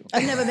hates you.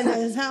 I've never been to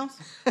his house.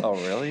 Oh,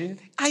 really?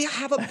 I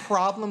have a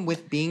problem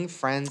with being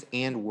friends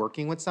and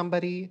working with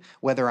somebody,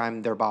 whether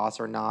I'm their boss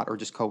or not, or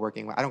just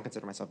co-working. I don't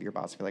consider myself your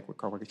boss. I feel like we're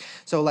co-workers.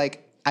 So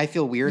I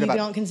feel weird You about.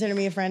 don't consider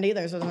me a friend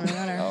either, so it doesn't really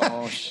matter.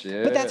 Oh,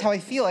 shit. But that's how I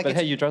feel. But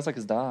hey, you dress like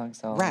his dog,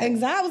 so. Right.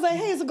 Exactly. I was like,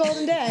 hey, it's a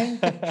golden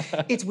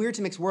day. It's weird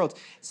to mix worlds.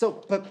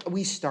 So, but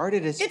we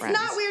started as It's friends.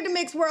 not weird to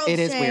mix worlds, It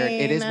is weird.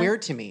 It is Shane.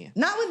 weird to me.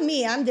 Not with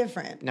me. I'm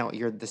different. No,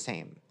 you're the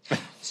same.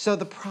 So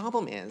the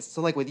problem is,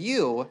 with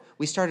you,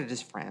 we started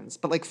as friends,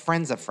 but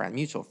friends of friends,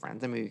 mutual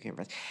friends, and we became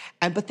friends.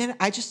 But then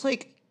I just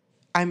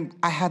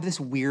I have this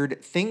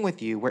weird thing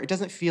with you where it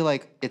doesn't feel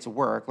like it's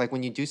work.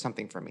 When you do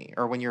something for me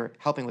or when you're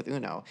helping with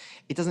Uno,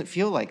 it doesn't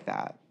feel like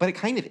that, but it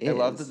kind of is. I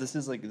love that this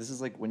is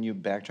like when you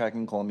backtrack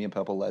and call me a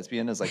purple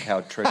lesbian is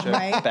how Trisha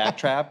Right.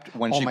 backtracked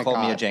when Oh she my called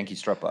me a God. janky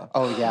stripper.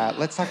 Oh yeah,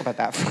 let's talk about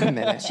that for a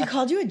minute. She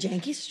called you a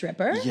janky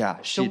stripper? Yeah,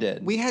 she So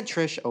did. We had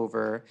Trish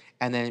over,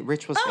 and then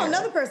Rich was Oh, there.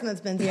 another person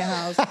that's been to your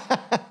house.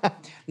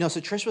 No,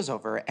 so Trish was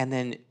over, and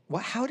then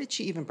how did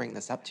she even bring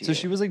this up to you? So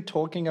she was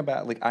talking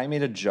about I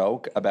made a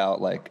joke about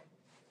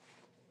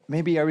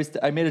maybe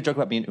I made a joke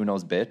about being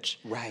Uno's bitch.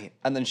 Right.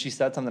 And then she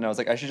said something. I was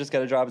like, I should just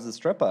get a job as a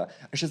stripper.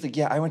 And she's like,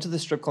 yeah, I went to the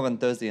strip club on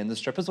Thursday and the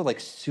strippers were like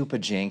super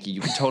janky.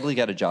 You could totally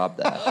get a job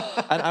there.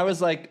 And I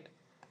was like,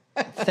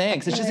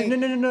 thanks. And she's like,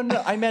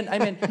 no. I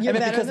meant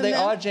because they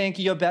are janky,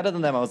 you're better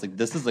than them. I was like,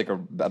 this is like a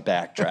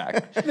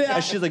backtrack. Yeah.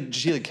 And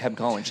she kept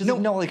going. She's like,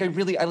 no, like I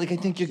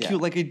think you're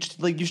cute.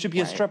 Like you should be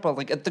a stripper,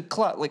 like at the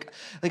club. Like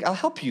I'll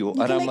help you.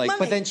 And I'm like, money.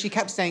 But then she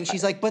kept saying,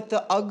 she's like, but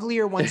the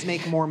uglier ones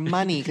make more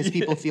money because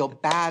people feel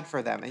bad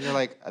for them. And you're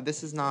like,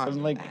 this is not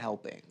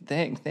helping.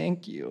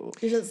 Thank you.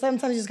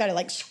 Sometimes you just gotta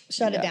like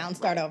shut it down,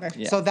 start over.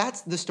 Yeah. So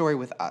that's the story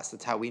with us.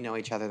 That's how we know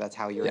each other. That's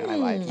how you're in my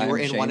life. You were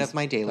in one of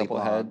my daily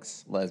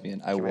blogs.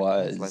 Lesbian. I was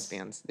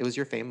lesbians. It was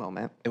your fame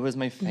moment. It was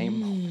my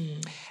fame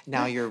moment.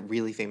 Now you're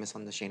really famous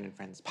on the Shane and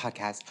Friends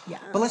podcast. Yeah.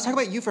 But let's talk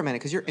about you for a minute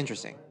because you're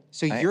interesting.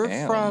 So you're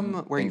from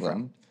where are you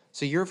from?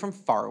 So you're from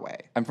far away.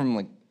 I'm from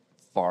like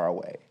far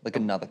away, like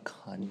another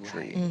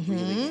country. Right.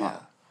 Really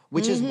far.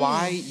 Which is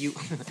why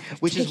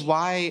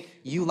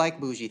you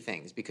like bougie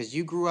things because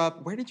you grew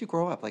up. Where did you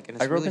grow up? Like in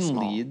a I grew really up in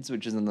small... Leeds,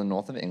 which is in the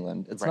north of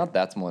England. It's not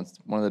that small. It's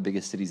one of the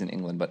biggest cities in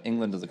England, but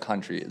England as a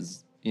country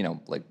is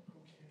like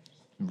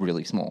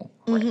really small.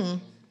 Right.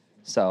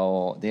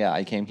 So, yeah,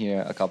 I came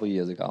here a couple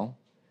years ago,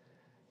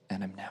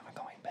 and I'm never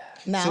going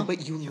back. No. So,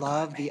 but you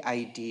love the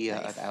idea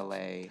of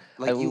LA.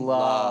 Like, I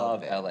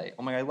love LA.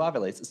 Oh my God, I love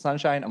LA. It's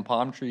sunshine and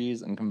palm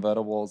trees and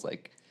convertibles.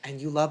 And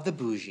you love the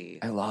bougie.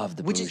 I love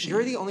the bougie. Which is,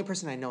 you're the only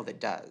person I know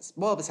that does.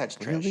 Well, besides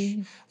Trish.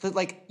 Really? But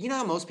like, you know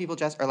how most people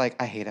just are like,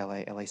 I hate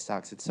LA. LA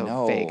sucks. It's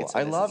so fake. It's so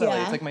I love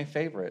LA. It's like my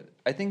favorite.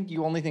 I think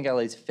you only think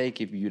LA's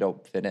fake if you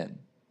don't fit in.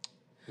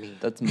 Me.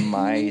 That's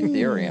my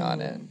theory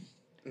on it.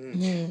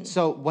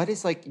 So what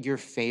is like your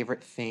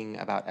favorite thing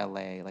about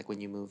LA? Like when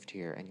you moved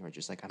here and you were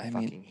just like, I'm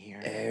fucking here.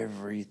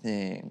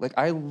 Everything. Like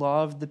I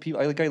love the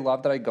people. I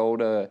love that I go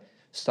to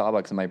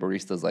Starbucks and my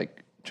barista's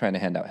like trying to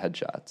hand out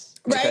headshots.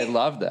 Like, I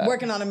love that.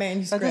 Working on a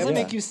manuscript. That doesn't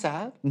make you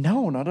sad?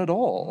 No, not at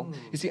all.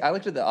 You see, I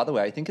looked at it the other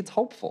way. I think it's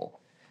hopeful.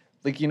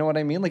 Like, you know what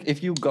I mean? Like,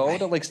 if you go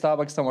to, like,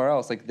 Starbucks somewhere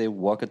else, like, they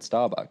work at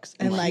Starbucks.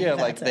 And here,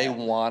 like, they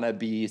want to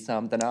be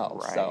something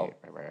else.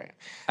 Right.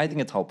 I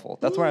think it's hopeful.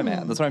 That's where I'm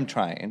at. That's where I'm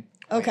trying.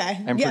 Okay.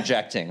 I'm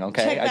projecting,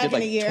 okay? I did,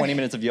 like, 20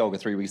 minutes of yoga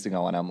 3 weeks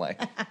ago, and I'm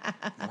like...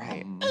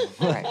 Right.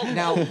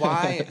 Now,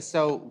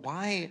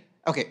 why...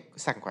 Okay,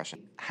 second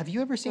question. Have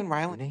you ever seen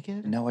Ryan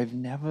naked? No, I've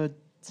never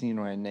seen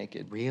Ryan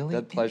naked. Really?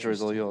 That pleasure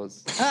is all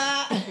yours.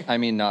 I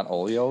mean, not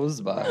all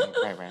yours, but...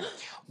 Right.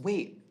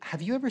 Wait,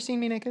 have you ever seen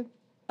me naked?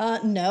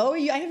 No, I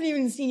haven't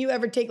even seen you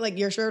ever take like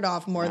your shirt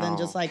off more than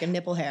just like a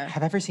nipple hair.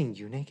 Have I ever seen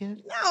you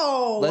naked?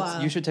 No.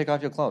 You should take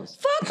off your clothes.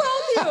 Fuck both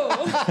you.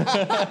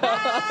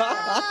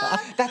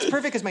 That's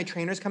perfect because my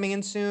trainer's coming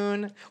in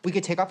soon. We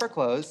could take off our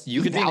clothes.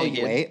 You could be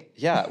naked.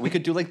 Yeah, we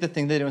could do like the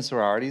thing they do in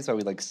sororities where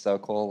we like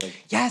circle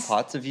like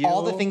pots of you.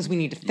 All the things we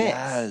need to fix.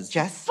 Yes.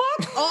 Jess?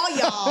 Fuck all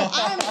y'all.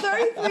 I'm a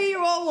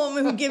 33-year-old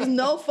woman who gives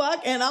no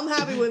fuck and I'm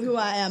happy with who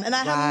I am. And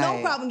I have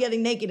no problem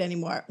getting naked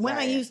anymore when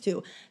I used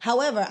to.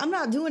 However, I'm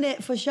not doing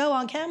it for show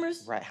on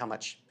cameras. Right, how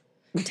much?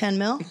 10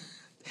 mil.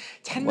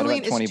 10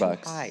 million is too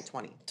high.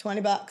 20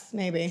 bucks,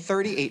 maybe.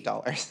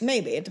 $38.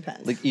 Maybe, it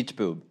depends. Like each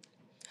boob.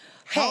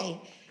 Hey,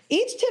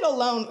 each tit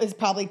alone is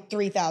probably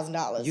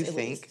 $3,000. You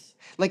think? Least.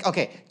 Like,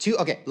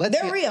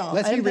 they're real.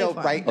 Let's be real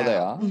right now. Oh, they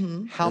are?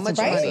 Mm-hmm. How much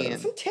money?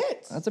 Some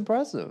tits. That's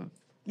impressive.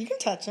 You can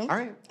touch them. All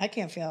right. I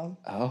can't feel them.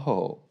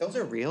 Oh. Those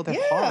are real?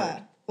 They're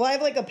hard. Well, I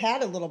have like a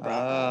padded little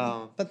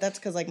bra, but that's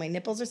because like my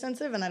nipples are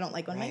sensitive and I don't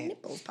like when my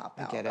nipples pop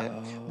out. I get it.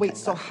 Wait,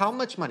 so how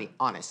much money,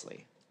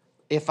 honestly,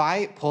 if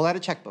I pull out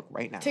a checkbook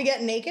right now? To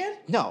get naked?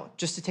 No,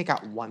 just to take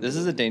out one. This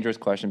is a dangerous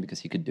question because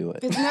he could do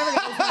it. It's never going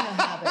to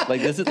happen.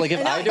 Like this is like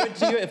if I do it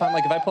to you, if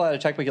I pull out a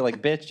checkbook, you're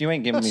like, bitch, you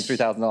ain't giving me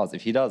 $3,000.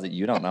 If he does it,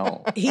 you don't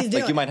know. He's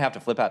doing like you might have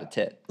to flip out a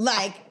tit.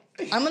 Like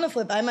I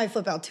might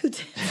flip out 2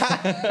 tits.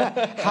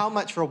 How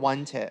much for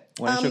one tit?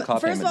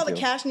 First of all, the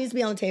cash needs to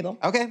be on the table.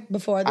 Okay.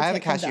 Before the I have a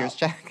tit comes cashier's out.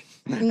 check.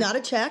 Not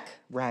a check.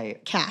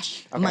 Right.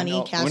 Cash.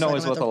 Money, cash. Uno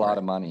is worth a lot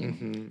of money.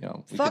 Mm-hmm. You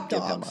know, we fuck could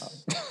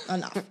dogs. Give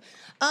him up. Enough.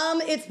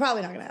 It's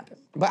probably not going to happen.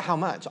 But how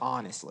much,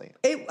 honestly?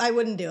 I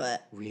wouldn't do it.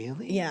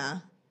 Really? Yeah.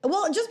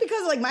 Well, just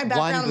because like my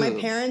background and my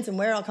parents and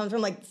where it all comes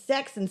from, like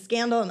sex and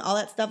scandal and all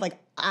that stuff, like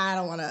I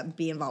don't want to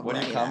be involved with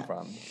that. Where do you come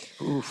from?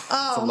 Oof,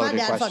 oh, my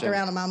dad fucked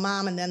around with my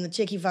mom, and then the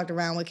chick he fucked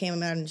around with came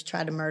in and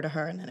tried to murder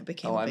her, and then it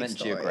became a big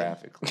story. I meant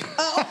geographically.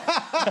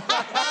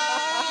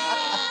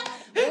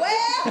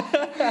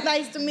 Well,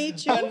 nice to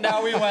meet you. And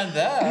now we went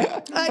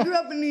there. I grew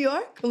up in New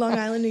York, Long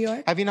Island, New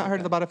York. Have you not heard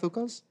of the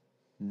Batafucos?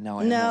 No,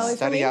 I haven't.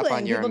 Study up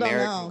on your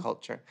American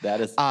culture.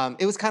 That is.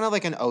 It was kind of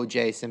like an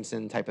O.J.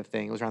 Simpson type of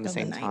thing. It was around the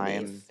same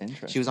time.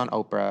 Interesting. She was on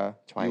Oprah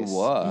twice. You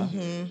were.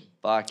 Mm-hmm.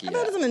 Fuck yeah.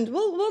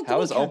 How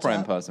was Oprah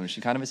in person? Was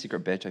she kind of a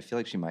secret bitch? I feel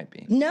like she might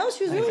be. No,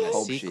 she was really nice.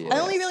 I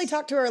only really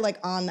talked to her like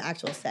on the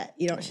actual set.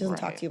 She doesn't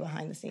talk to you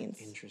behind the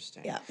scenes.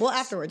 Interesting. Yeah. Well,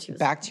 afterwards she was.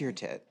 Back to your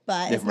tit.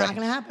 But it's not going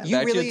to happen.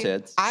 Back to your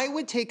tits. I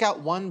would take out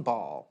one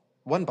ball.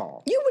 One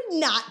ball. You would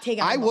not take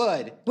out. I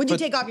would. Would you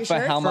take off your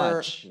shirt? For how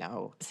much?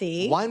 No.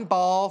 See. One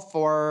ball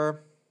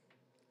for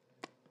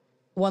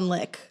One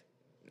lick.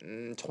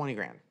 20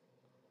 grand.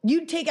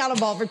 You'd take out a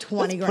ball for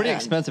 20 grand. Pretty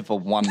expensive for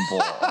one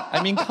ball.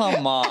 I mean,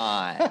 come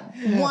on.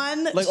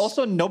 One. Like,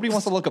 also, nobody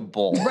wants to look at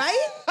balls.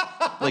 Right?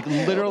 Like,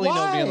 literally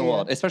nobody in the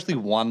world, especially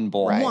one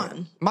ball. Right.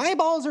 One. My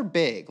balls are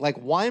big. Like,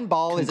 one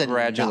ball is enough.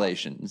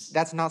 Congratulations.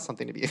 That's not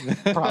something to be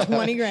proud of.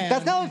 20 grand.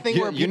 That's not a thing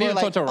where You people need are to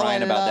like, talk to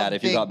Ryan I about love that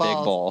if you got big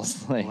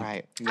balls. Like,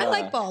 Right. I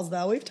like balls,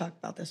 though. We've talked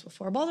about this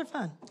before. Balls are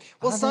fun.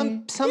 Well,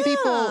 some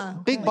people,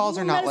 big balls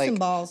are not medicine like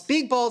balls.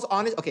 big balls.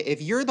 Honest. Okay,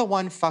 if you're the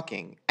one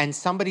fucking and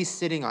somebody's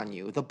sitting on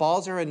you, the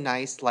balls are a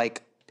nice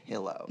like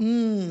pillow. You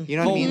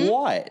know what I mean? For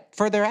what?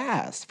 For their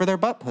ass, for their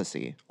butt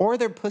pussy, or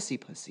their pussy.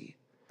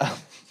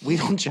 We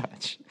don't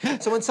judge.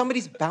 So when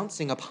somebody's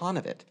bouncing upon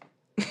of it,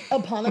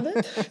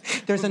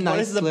 there's a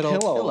nice is the little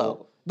pillow?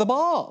 pillow. The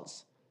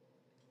balls.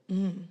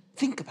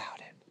 Think about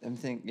it. I'm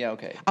thinking, yeah,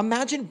 okay.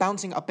 Imagine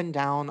bouncing up and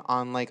down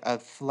on like a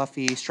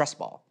fluffy stress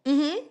ball.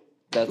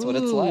 That's what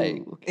it's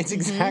like. It's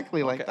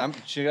exactly like that.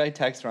 Should I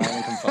text Ryan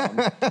and confirm?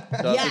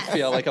 Does it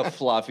feel like a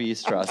fluffy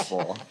stress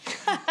ball?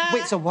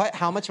 Wait, so what?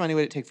 How much money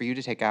would it take for you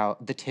to take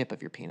out the tip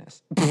of your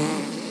penis?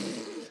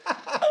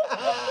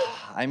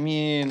 I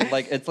mean,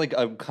 like, it's like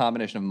a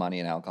combination of money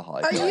and alcohol,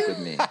 I feel like, with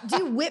me. Do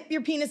you whip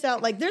your penis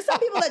out? Like, there's some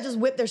people that just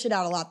whip their shit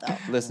out a lot, though.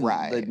 Listen,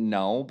 Right. like,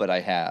 no, but I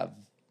have.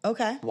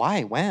 Okay.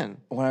 Why? When?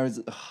 When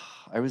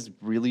I was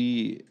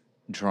really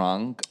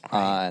drunk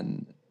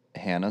on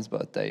Hannah's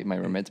birthday, my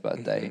roommate's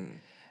birthday,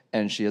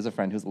 and she has a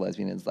friend who's a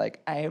lesbian and is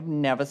like, I've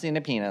never seen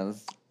a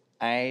penis.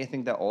 I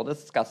think they're all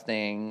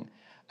disgusting.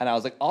 And I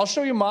was like, I'll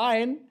show you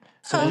mine.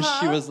 So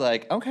she was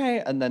like, okay.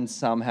 And then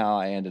somehow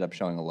I ended up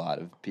showing a lot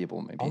of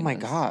people my penis. Oh my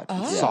God.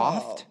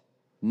 Soft?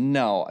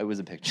 No, it was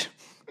a picture.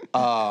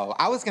 Oh,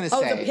 I was going to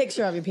Oh, say. it's a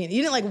picture of your penis.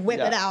 You didn't like whip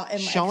it out and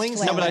like Showing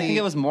flail No, but I it. think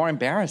it was more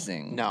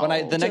embarrassing. No.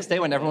 The next day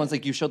when everyone's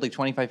like, you showed like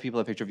 25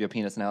 people a picture of your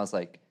penis, and I was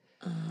like,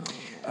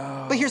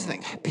 But here's the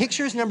thing.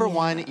 Pictures, number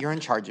one, you're in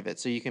charge of it,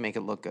 so you can make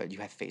it look good. You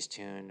have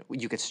Facetune.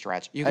 You could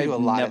stretch. You can do a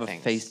lot of never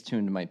things.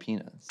 face-tuned my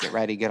penis. Get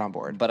ready. Get on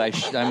board. But I'm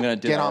going to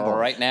do Get it on board.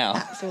 right now.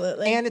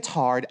 Absolutely. And it's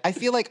hard. I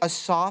feel like a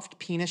soft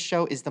penis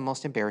show is the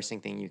most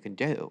embarrassing thing you can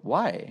do.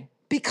 Why?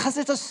 Because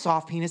it's a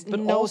soft penis. But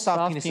no all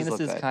soft penises look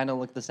good. kind of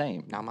look the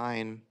same. Not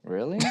mine.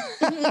 Really?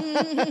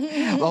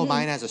 Oh,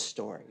 mine has a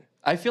story.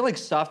 I feel like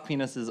soft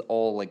penises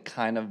all like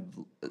kind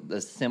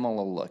of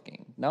similar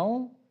looking.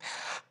 No?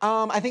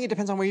 I think it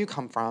depends on where you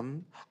come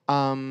from.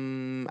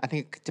 I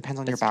think it depends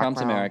on your background.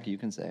 Trump's America, you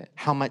can say it.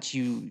 How much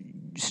you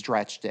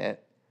stretched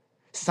it.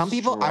 Some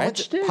people, I went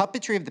to Stretched it?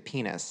 Puppetry of the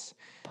Penis.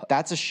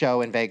 That's a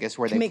show in Vegas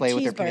where they make play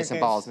with their penis and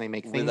cheeseburgers. balls and they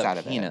make things a out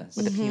of penis.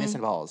 it. With the penis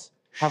and balls.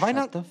 Have I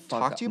not the fuck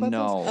talked to you about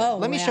No. this? Oh,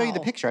 Let me show you the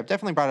wow. picture. I've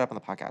definitely brought it up on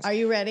the podcast. Are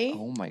you ready?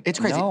 Oh my god. It's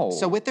crazy. No.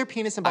 So with their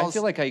penis and balls, I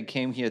feel like I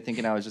came here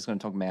thinking I was just going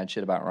to talk mad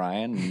shit about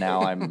Ryan. And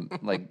now I'm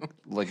like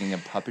looking at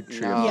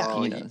puppetry No,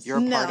 of the penis. you're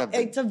a part of the.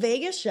 It's a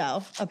Vegas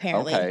show,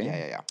 apparently.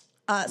 Okay.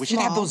 Yeah. We should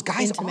have Small, those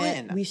guys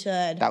intimate. on. We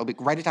should. That would be.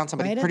 Write it down,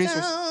 somebody. Write it Producers.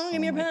 down. Give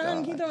me your my pen.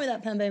 God. Can you throw me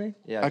that pen, baby?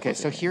 Yeah. of Okay, course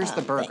so I can. here's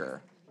the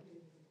burger.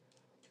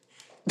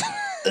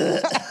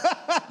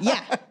 Yeah.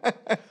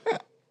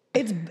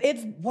 It's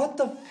What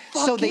the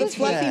fuck? So they is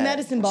fluffy take-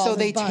 medicine balls So as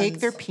they take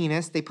buns. their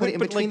penis, they put Wait, it in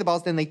but, between like- the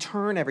balls, then they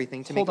turn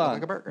everything to make it look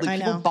like a burger. I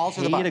know. Balls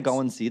are the Pay to buns. go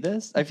and see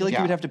this? I feel like Yeah.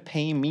 you would have to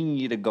pay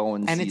me to go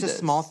and see And this. it's a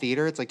small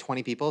theater. It's like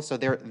 20 people, so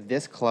they're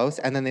this close,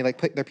 and then they like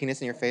put their penis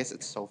in your face.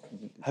 It's so.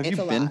 Have it's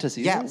you a been lot. to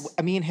see Yeah, this?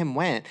 me and him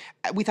went.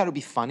 We thought it would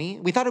be funny.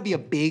 We thought it would be a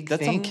big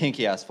That's thing. some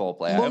kinky ass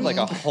foreplay. I have like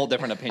a whole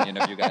different opinion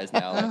of you guys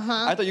now. Like,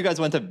 I thought you guys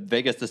went to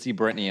Vegas to see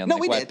Britney and No,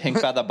 like we wear did. pink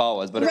feather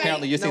boas, but Right.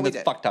 apparently you're No, seeing we this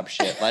did. fucked up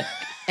shit. Like,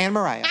 And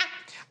Mariah.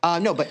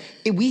 No, but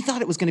we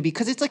thought it was going to be,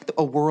 because it's like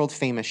a world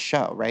famous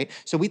show, right?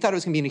 So we thought it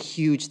was going to be a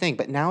huge thing,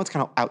 but now it's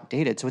kind of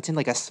outdated. So it's in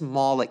like a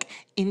small, like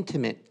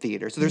intimate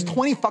theater. So there's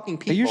 20 fucking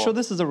people. are you sure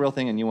this is a real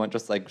thing and you weren't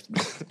just like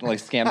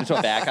scammed into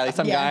a back alley?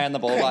 Some Yeah. guy on the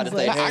boulevard is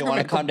like, Craigslist. hey, you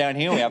want to come down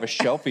here? We have a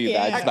show for you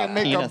Yeah. guys. It's I about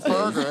make a penises.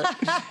 burger.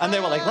 And they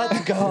were like,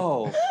 let's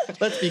go.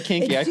 Let's be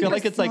kinky. It's I feel super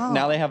like it's like small.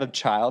 now they have a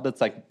child. It's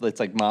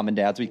like mom and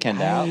dad's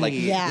weekend out. Like,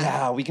 Right.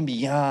 Yeah. we can be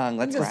young.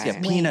 Let's go see a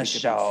Right. penis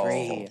We could be show.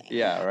 free.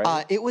 Yeah,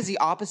 right. It was the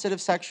opposite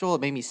of sexual.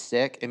 It made me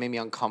sick. It made me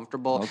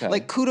uncomfortable. Okay.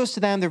 Like, kudos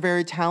to them. They're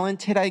very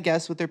talented, I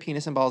guess, with their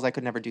penis and balls. I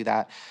could never do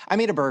that. I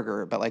made a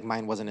burger, but like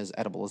mine wasn't as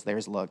edible as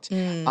theirs looked.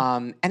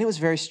 And it was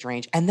very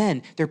strange. And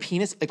then their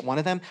penis, like one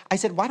of them, I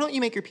said, why don't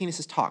you make your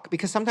penises talk?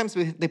 Because sometimes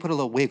they put a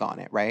little wig on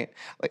it, right?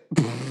 Like,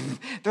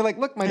 they're like,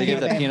 look, my They give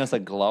the penis. penis a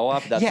glow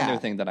up. That's Yeah. a new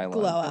thing that I love.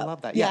 Glow up. I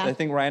love that. Yeah. I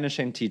think Ryan and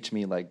Shane teach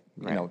me like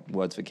you know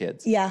words for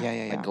kids. Yeah.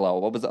 Yeah. Like glow.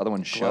 What was the other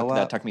one? Shook. Glow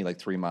That up. took me like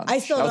 3 months. I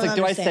still was don't like,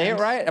 do I say it understand.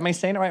 right? Am I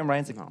saying it right? And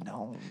Ryan's like,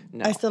 no.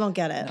 No. I still don't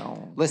get it.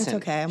 Listen,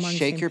 It's okay. I'm on the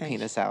shake same your page.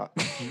 penis out.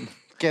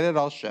 Get it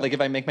all shook. Like if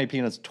I make my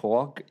penis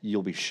talk,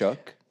 you'll be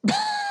shook.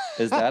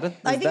 Is that it?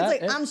 I think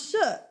it's like, I'm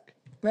shook,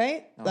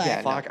 right? Like,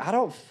 yeah, Fuck, I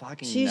don't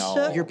fucking She's know.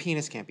 shook? your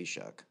penis can't be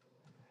shook.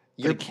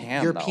 It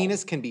can, your though.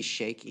 penis can be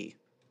shaky.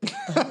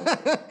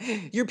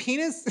 Your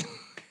penis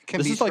can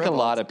This be is like a shriveled.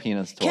 lot of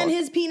penis talk. Can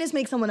his penis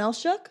make someone else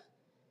shook?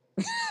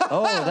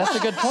 Oh, that's a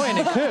good point.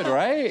 It could,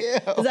 right?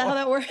 Is that how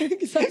that works? Can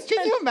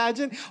you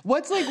imagine?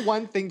 What's like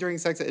one thing during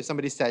sex that if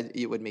somebody said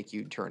it would make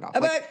you turn off?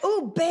 I'm like,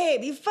 oh,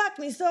 babe, you fucked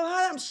me so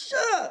hard, I'm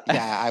shook.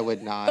 Yeah, I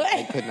would not.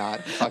 I could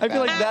not. I feel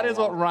like that is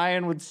what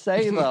Ryan would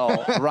say,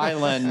 though.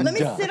 Ryland. Let me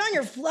sit on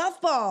your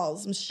fluff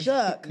balls. I'm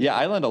shook. Yeah,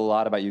 I learned a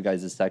lot about you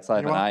guys' sex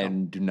life, and I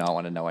do not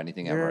want to know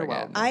anything ever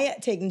again. I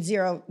take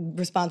zero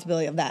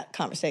responsibility of that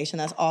conversation.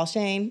 That's all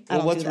Shane.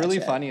 Well, what's really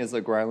funny is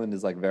like Ryland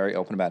is like very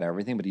open about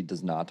everything, but he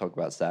does not talk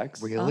about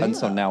sex. Really? And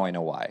so now I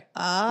know why.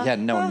 Yeah,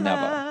 no,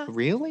 never.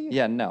 Really?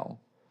 Yeah, no.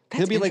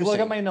 He'll be like, look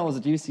at my nose.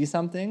 Do you see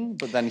something?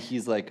 But then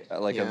he's like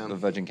a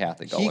virgin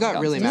Catholic. He got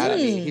really mad at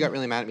me. He got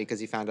really mad at me because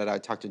he found out I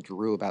talked to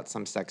Drew about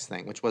some sex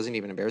thing, which wasn't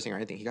even embarrassing or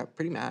anything. He got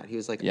pretty mad. He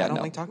was like, I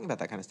don't like talking about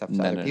that kind of stuff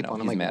to other people.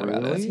 And I'm like, mad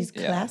about it. He's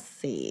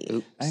classy.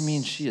 Oops. I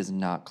mean, she is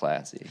not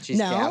classy. She's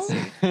gassy.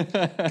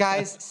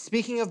 Guys,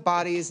 speaking of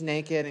bodies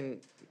naked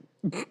and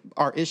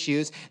our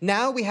issues,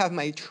 now we have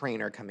my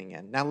trainer coming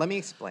in. Now let me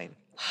explain.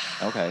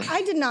 Okay.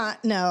 I did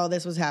not know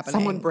this was happening.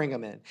 Someone bring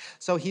him in.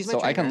 So he's my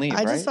trainer. I can leave,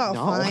 I right? just saw a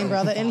fine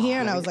brother in here,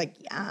 and I was like,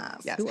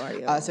 yes. Who are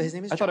you? So his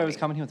name is I thought I was Johnny.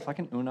 coming here with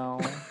fucking Uno.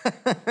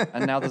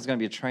 And now there's going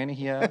to be a trainer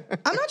here.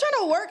 I'm not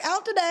trying to work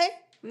out today.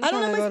 I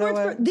don't have my sports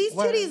bra. These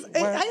titties,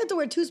 I have to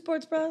wear 2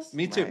 sports bras.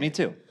 Me too. Right. Me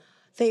too.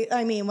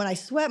 When I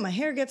sweat, my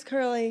hair gets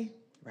curly.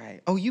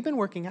 Right. Oh, you've been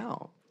working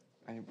out.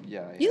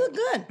 Yeah. You look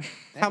good.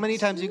 How many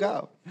times you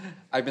go?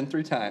 I've been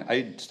 3 times.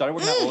 I started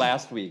working out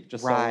last week,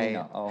 just so you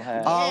know.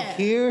 Oh,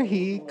 here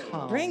he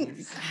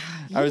comes.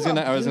 I was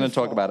gonna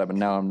talk about it, but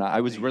now I'm not. I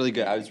was really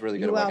good. I was really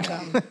good You're at working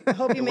out. welcome. I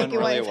hope you make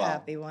your really wife well.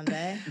 happy one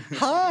day.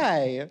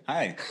 Hi.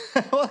 Hi.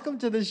 Welcome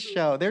to the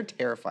show. They're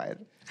terrified.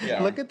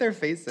 Yeah. Look at their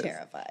faces.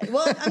 Terrified.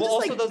 Well, I'm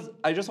Well, just also,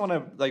 I just want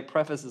to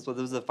preface this with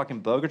there was a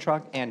fucking burger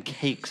truck and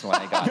cakes when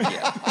I got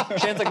here.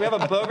 Shane's like, we have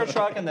a burger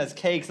truck and there's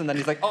cakes, and then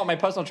he's like, oh, my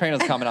personal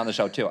trainer's coming on the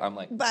show too. I'm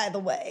like, by the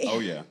way. Oh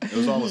yeah, it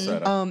was all a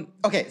setup.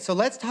 Okay, so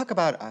let's talk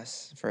about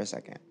us for a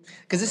second.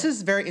 Because this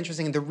is very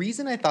interesting. The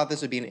reason I thought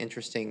this would be an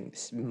interesting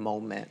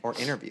moment or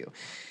interview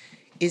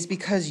is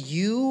because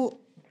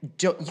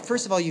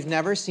first of all, you've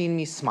never seen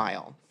me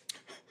smile.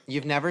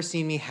 You've never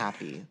seen me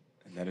happy.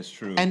 That is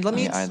true. And let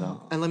me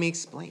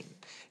explain.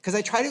 Because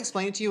I try to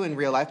explain it to you in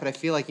real life, but I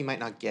feel like you might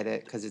not get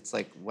it because it's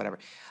like, whatever.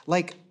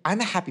 Like, I'm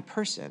a happy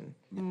person.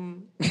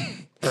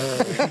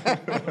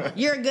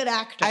 You're a good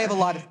actor. I have a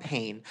lot of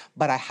pain,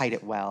 but I hide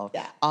it well.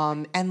 Yeah.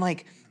 And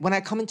like, when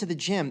I come into the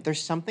gym,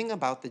 there's something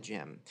about the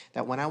gym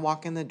that when I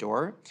walk in the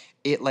door,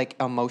 it like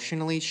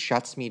emotionally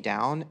shuts me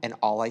down and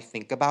all I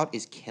think about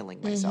is killing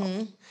myself.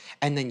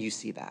 And then you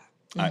see that.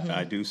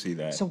 I do see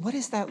that. So what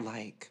is that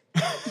like?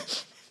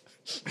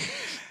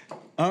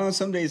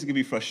 Some days it can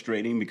be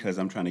frustrating because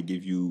I'm trying to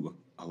give you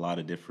a lot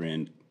of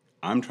different.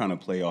 I'm trying to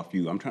play off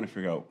you. I'm trying to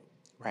figure out.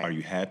 Right. Are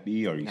you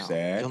happy? Are you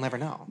sad? You'll never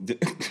know.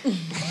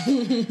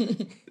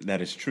 That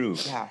is true.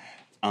 Yeah.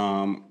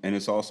 And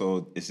it's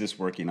also, is this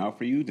working out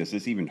for you? Does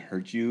this even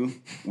hurt you?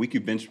 We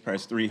could bench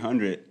press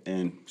 300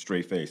 and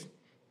straight face.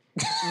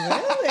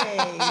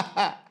 Really?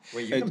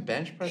 wait, you can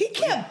bench press? He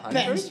can't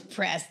bench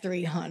press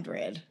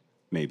 300.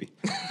 Maybe.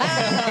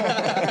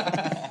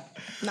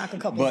 Knock a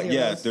couple But zeros.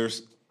 yeah,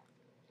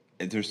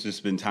 there's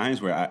just been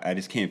times where I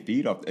just can't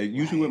feed off.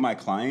 Usually with my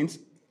clients,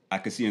 I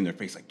could see in their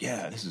face like,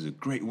 yeah, this is a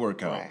great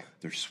workout. Right.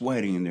 They're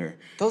sweating and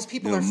Those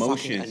people are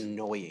emotions. fucking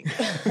annoying.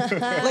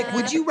 Like,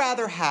 would you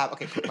rather have,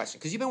 okay, quick question,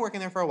 because you've been working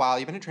there for a while,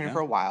 you've been a trainer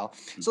for a while.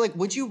 So like,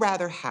 would you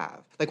rather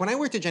have, like when I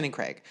worked at Jen and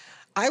Craig,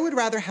 I would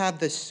rather have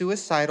the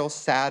suicidal,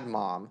 sad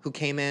mom who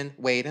came in,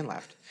 weighed, and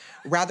left,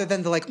 rather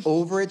than the like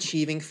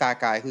overachieving fat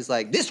guy who's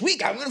like, this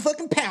week I'm gonna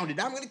fucking pound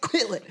it, I'm gonna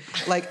kill it.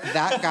 Like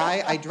that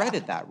guy, I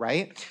dreaded that,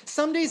 right?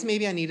 Some days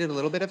maybe I needed a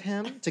little bit of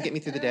him to get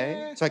me through the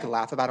day so I could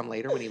laugh about him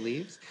later when he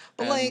leaves.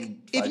 But like,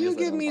 if you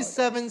give me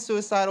 7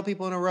 suicidal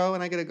people in a row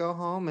and I gotta go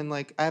home and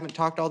like I haven't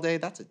talked all day,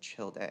 that's a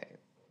chill day.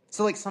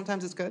 So like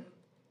sometimes it's good.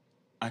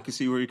 I can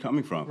see where you're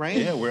coming from. Right?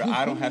 Yeah, where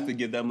I don't have to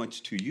give that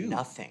much to you.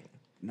 Nothing.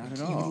 Not at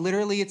You all.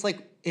 literally, it's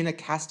like in a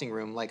casting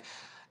room, like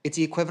it's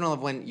the equivalent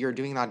of when you're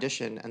doing an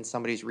audition and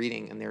somebody's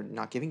reading and they're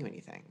not giving you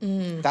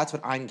anything. That's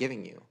what I'm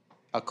giving you,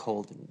 a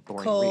cold and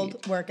boring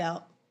read.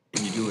 Workout.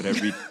 And you do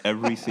it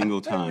every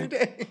single time. Every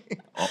day.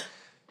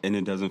 And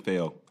it doesn't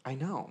fail. I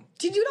know.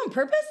 Did you do it on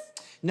purpose?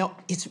 No,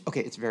 it's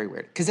okay. It's very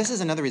weird because this is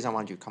another reason I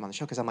wanted you to come on the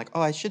show because I'm like,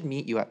 oh, I should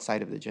meet you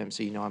outside of the gym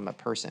so you know I'm a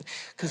person.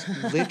 Because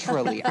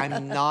literally,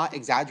 I'm not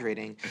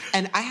exaggerating.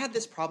 And I had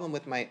this problem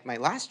with my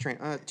last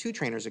 2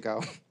 trainers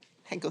ago.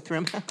 I go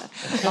through them. 2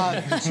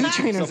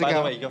 trainers ago. So by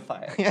the way, you're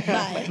fired.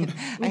 Bye.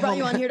 We brought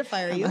you on here to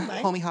fire you.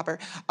 Bye. Homie hopper.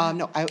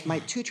 My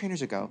 2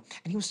 trainers ago,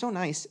 and he was so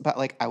nice, but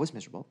like I was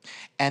miserable.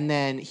 And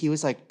then he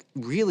was like,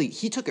 really,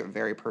 he took it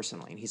very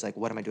personally. And he's like,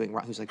 what am I doing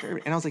wrong? He was like,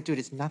 and I was like, dude,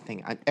 it's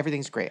nothing.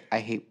 Everything's great. I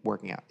hate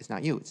working out. It's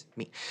not you, it's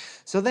me.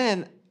 So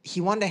then he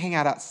wanted to hang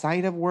out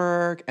outside of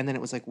work, and then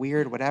it was like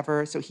weird,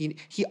 whatever. So he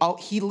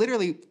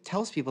literally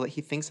tells people that he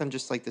thinks I'm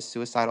just like this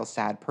suicidal,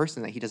 sad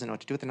person that he doesn't know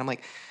what to do with. And I'm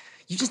like,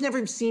 you just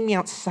never seen me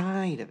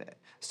outside of it.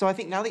 So I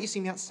think now that you see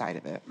me outside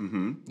of it,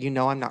 you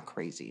know I'm not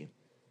crazy.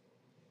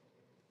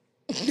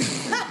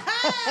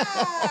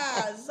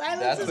 Silence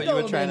That's is what you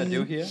were trying to golden.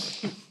 do here?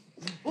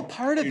 Well,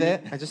 part of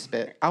it. I just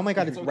spit. Oh my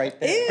God, it's right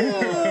there.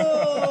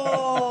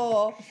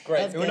 Ew.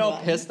 Great. Uno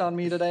pissed on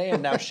me today,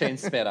 and now Shane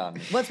spit on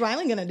me. What's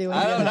Rylan gonna do? When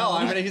I he don't gets know.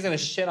 home? He's gonna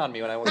shit on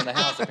me when I was in the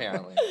house,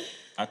 apparently.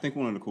 I think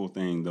one of the cool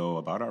things though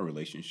about our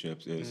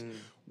relationships is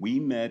we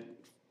met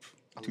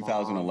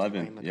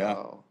 2011.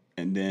 Yeah.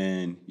 And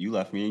then you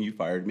left me and you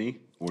fired me,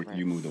 or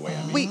you moved away.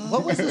 I mean. Wait,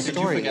 what was the Did you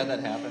story? forget that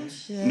happened?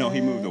 No,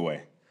 he moved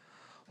away.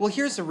 Well,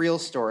 here's the real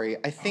story.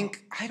 I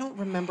don't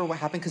remember what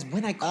happened because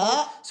when I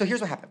called, so here's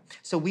what happened.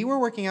 So we were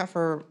working out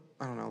for,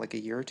 I don't know, like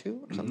a year or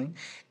two or something.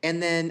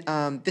 And then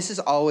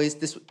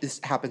this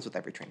happens with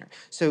every trainer.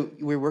 So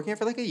we were working out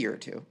for like a year or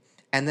two.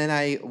 And then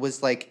I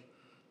was like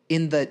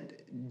in the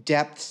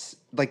depths,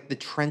 like the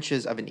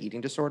trenches of an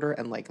eating disorder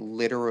and like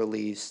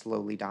literally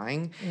slowly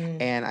dying.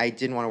 And I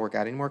didn't want to work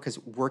out anymore because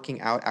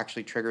working out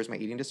actually triggers my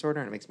eating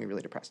disorder and it makes me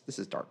really depressed. This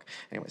is dark.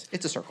 Anyways,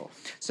 it's a circle.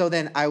 So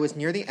then I was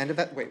near the end of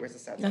that. Wait, where's the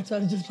sad? That's what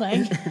I was just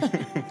playing.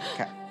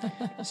 Okay.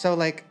 So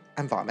like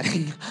I'm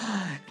vomiting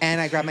and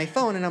I grab my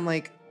phone and I'm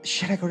like,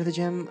 should I go to the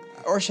gym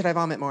or should I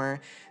vomit more?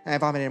 And I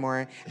vomited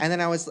more. And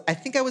then I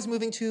think I was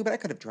moving too, but I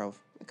could have drove.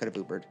 I could have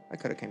Ubered. I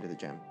could have came to the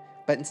gym.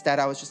 But instead,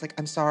 I was just like,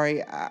 I'm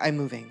sorry, I'm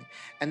moving.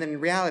 And then in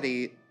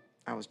reality,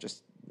 I was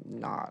just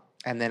not.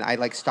 And then I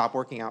like stopped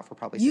working out for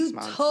probably 6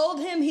 months. You told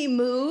him he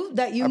moved,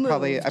 that you moved.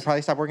 I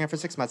probably stopped working out for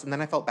 6 months. And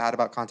then I felt bad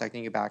about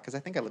contacting you back because I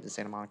think I lived in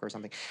Santa Monica or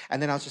something.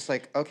 And then I was just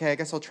like, okay, I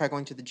guess I'll try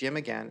going to the gym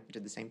again.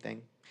 Did the same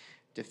thing.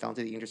 Fell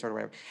into the eating disorder,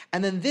 whatever.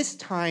 And then this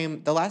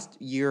time, the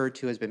last year or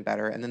two has been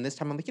better. And then this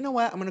time I'm like, you know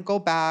what? I'm going to go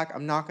back.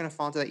 I'm not going to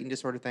fall into that eating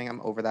disorder thing. I'm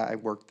over that. I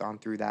worked on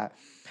through that.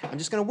 I'm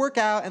just going to work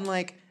out and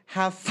like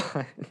have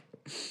fun.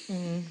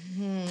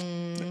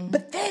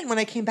 But then when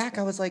I came back,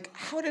 I was like,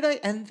 how did I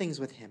end things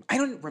with him? I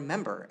don't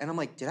remember. And I'm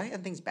like, did I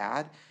end things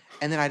bad?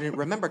 And then I didn't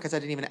remember because I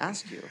didn't even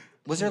ask you.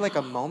 Was there like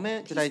a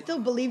moment? He still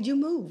believed you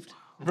moved.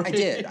 I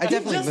did. I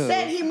definitely moved. You just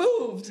said he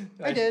moved.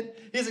 I did.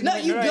 No,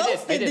 you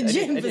ghosted the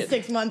gym for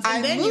 6 months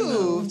and then you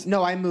moved.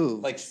 No, I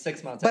moved. Like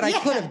 6 months. But I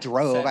could have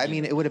drove. I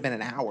mean, it would have been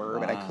an hour,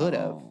 but I could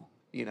have.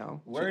 You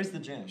know. Where is the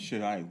gym?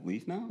 Should I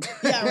leave now?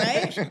 Yeah,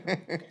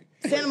 right?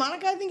 Santa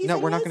Monica, I think you said. No,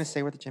 we're not is? going to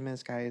say where the gym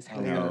is, guys.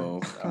 No.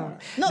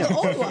 No, the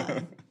old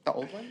one. The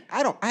old one?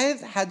 I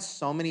have had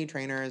so many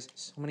trainers,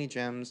 so many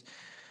gyms.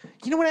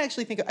 You know what I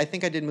actually think? I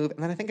think I did move,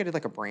 and then I think I did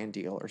like a brand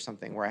deal or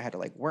something where I had to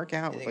like work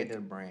out. I with, did like,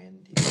 a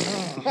brand deal.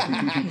 Oh,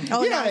 You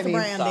know yeah, what I it's a mean?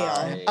 brand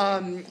deal.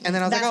 And then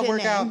I was That's like, I'll his work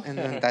name. out, and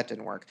then that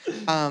didn't work.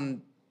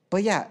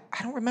 But yeah,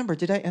 I don't remember.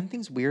 Did I end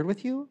things weird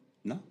with you?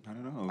 No, I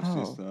don't know.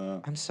 It's just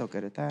I'm so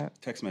good at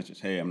that. text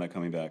message. Hey, I'm not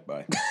coming back.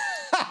 Bye.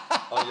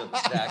 Oh, you're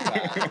that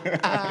guy.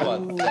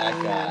 You're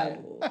that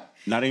guy.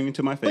 Not even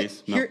to my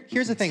face. No.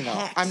 Here's the thing, though.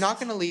 Text. I'm not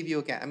going to leave you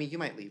again. I mean, you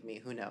might leave me.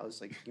 Who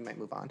knows? Like, you might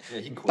move on. Yeah,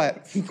 he quits.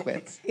 But he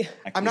quits.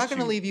 I'm not quit going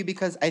to you. leave you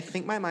because I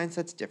think my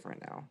mindset's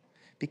different now.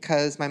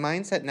 Because my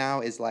mindset now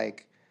is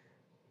like,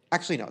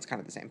 actually, no, it's kind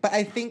of the same. But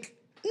I think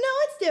No,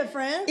 it's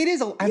different. it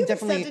is. I'm You've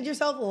definitely accepted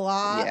yourself a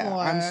lot yeah. more.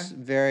 I'm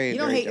very. You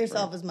don't very hate different.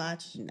 yourself as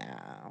much.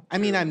 No, I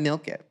mean I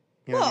milk it.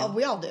 You know what I Well, mean?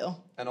 we all do.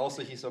 And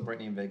also, he saw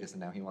Britney in Vegas, and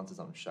now he wants his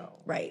own show.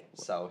 Right.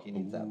 So he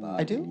needs that vibe.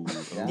 I do.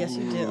 Yeah. Yes,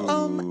 you do. I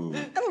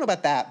don't know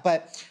about that,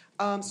 but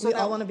so We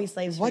now, all want to be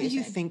slaves. what for do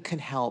you Shane. think can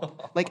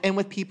help? Like, and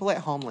with people at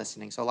home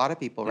listening, so a lot of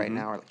people right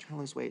now are like trying to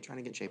lose weight, trying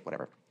to get in shape,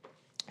 whatever.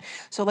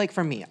 So, like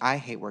for me, I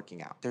hate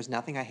working out. There's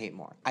nothing I hate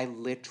more. I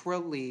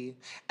literally,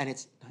 and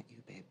it's not you,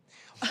 babe,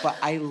 but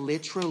I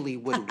literally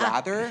would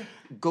rather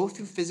go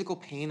through physical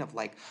pain of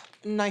like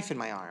knife in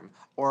my arm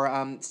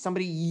or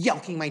somebody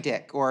yelking my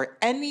dick or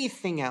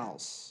anything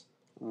else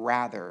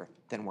rather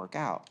than work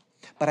out.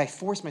 But I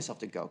force myself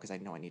to go because I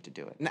know I need to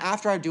do it. And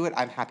after I do it,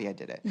 I'm happy I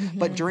did it.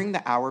 But during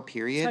the hour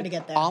period, hard to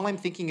get there. all I'm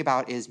thinking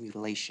about is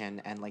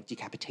mutilation and like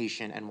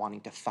decapitation and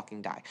wanting to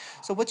fucking die.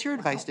 So what's your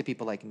advice to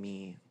people like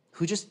me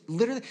who just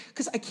literally,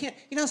 because I can't,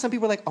 you know, some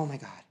people are like, oh my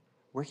God,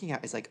 working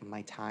out is like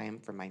my time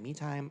for my me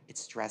time.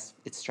 It's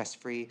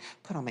stress-free.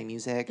 Put on my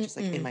music, just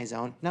like in my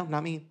zone. No,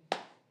 not me.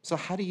 So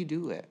how do you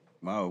do it?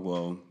 Wow.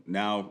 Well,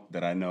 now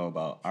that I know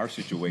about our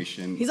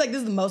situation, He's like, this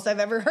is the most I've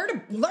ever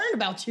learned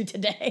about you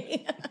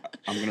today.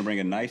 I'm going to bring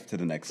a knife to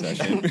the next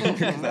session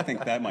because I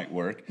think that might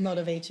work.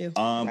 Motivate you.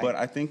 But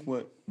I think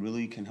what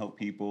really can help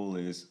people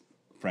is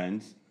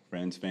friends,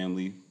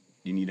 family.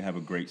 You need to have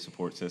a great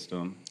support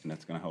system, and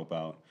that's going to help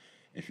out.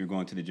 If you're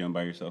going to the gym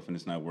by yourself and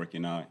it's not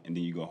working out, and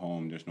then you go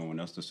home, there's no one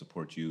else to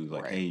support you.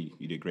 Like, hey,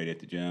 you did great at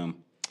the gym.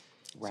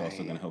 It's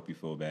also going to help you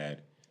feel bad.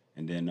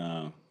 And then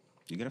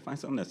you got to find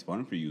something that's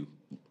fun for you.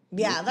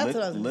 Yeah, that's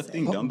what I was gonna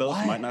Lifting say.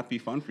 dumbbells might not be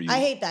fun for you. I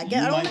hate that.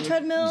 Get You out on might the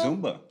treadmill.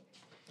 Zumba.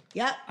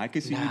 Yep. I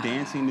could see you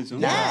dancing to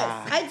Zumba.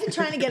 Yes. I've been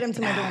trying to get him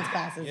to my dance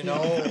classes. You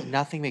know,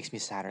 Nothing makes me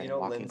sadder you than know,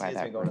 walking by Lindsay's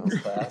that been going room. to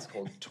this class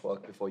called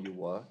Twerk Before You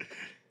Work.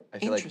 I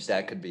feel like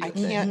that could be a I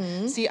thing.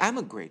 can't see. I'm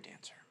a great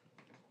dancer,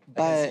 see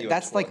but you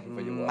that's like twerking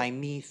before you walk. my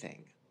me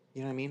thing.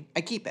 You know what I mean?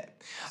 I keep it.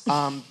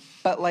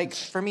 But like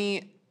for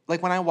me,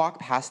 Like when I walk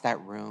past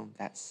that room,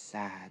 that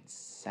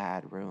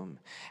sad room,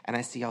 and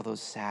I see all those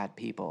sad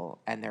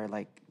people and they're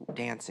like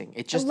dancing.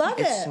 It's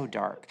so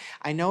dark.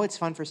 I know it's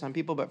fun for some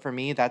people, but for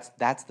me, that's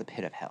the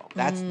pit of hell.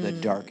 That's the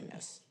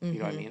darkness. You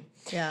know what I mean?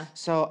 Yeah.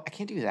 So I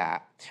can't do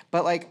that.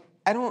 But like,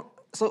 I don't.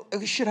 So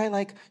should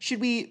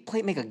we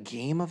make a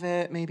game of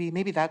it?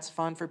 Maybe that's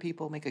fun for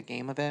people. Make a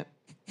game of it.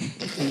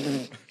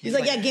 He's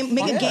like,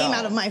 make a game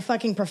out of my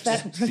fucking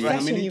profession. See how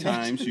many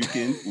times you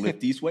can lift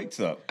these weights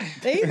up.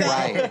 There you go.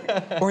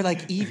 Right. Or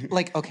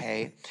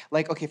okay,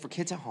 for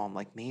kids at home,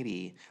 like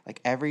maybe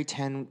like every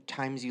 10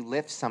 times you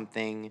lift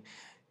something,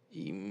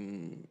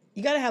 you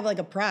got to have like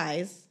a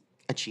prize.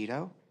 A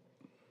Cheeto?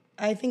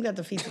 I think that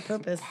defeats the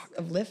purpose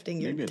of lifting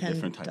your 10. Maybe a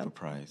different type of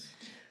prize.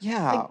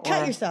 Yeah. Like,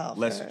 cut yourself.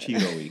 Less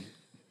Cheeto-y.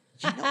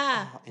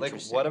 Like,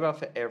 what about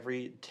for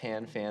every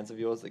 10 fans of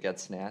yours that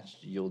get snatched,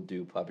 you'll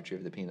do puppetry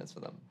of the penis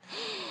for them?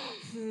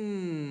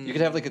 You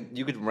could have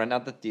you could rent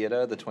out the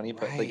theater, the 20,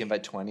 like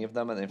invite 20 of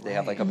them, and if they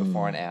have like a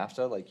before and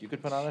after, like you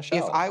could put on a show.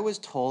 If I was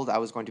told I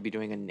was going to be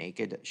doing a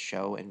naked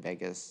show in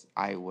Vegas,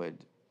 I would.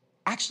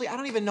 Actually, I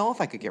don't even know if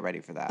I could get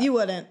ready for that. You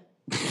wouldn't.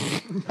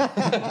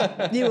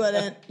 You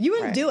wouldn't. You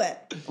wouldn't do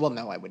it. Well,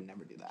 no, I would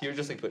never do that. You would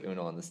just like put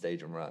Uno on the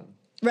stage and run.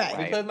 Right.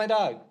 We play with my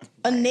dog.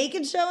 A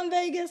naked show in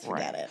Vegas?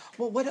 Forget it.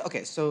 Well,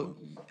 okay, so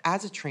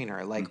as a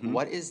trainer, like,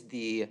 what is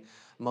the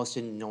most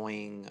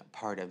annoying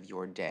part of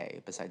your day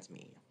besides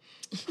me?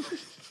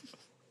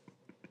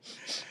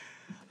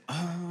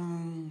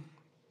 I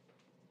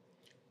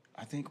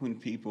think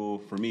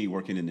for me,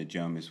 working in the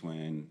gym is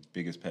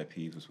biggest pet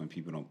peeve is when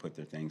people don't put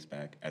their things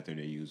back after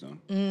they use them.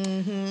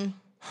 And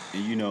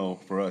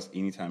for us,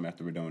 anytime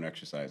after we're doing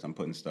exercise, I'm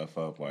putting stuff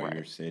up while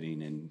you're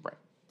sitting and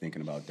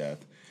thinking about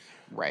death.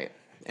 Right.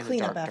 In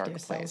Clean a up after dark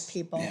yourselves, place.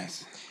 people.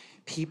 Yes.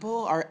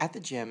 People are at the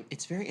gym.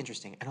 It's very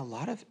interesting. And a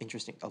lot of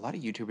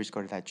YouTubers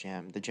go to that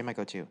gym, the gym I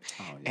go to.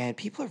 Oh, yeah. And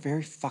people are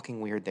very fucking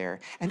weird there.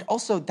 And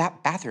also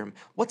that bathroom,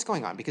 what's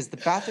going on? Because the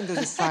bathroom, there's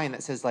a sign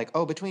that says like,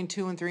 oh, between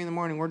 2 and 3 in the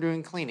morning, we're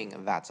doing cleaning.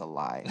 That's a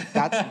lie.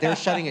 They're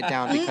shutting it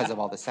down because of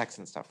all the sex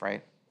and stuff,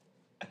 right?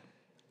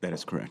 That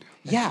is correct.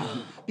 Yeah,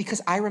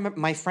 because I remember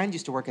my friend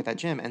used to work at that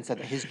gym and said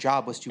that his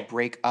job was to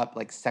break up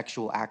like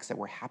sexual acts that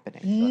were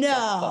happening.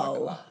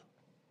 No.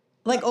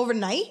 Like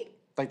overnight?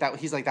 Like that,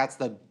 he's like, that's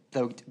the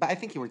but I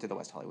think he worked at the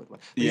West Hollywood one.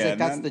 But Yeah, he's like,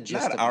 that's the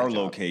gist not of our my job.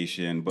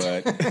 location,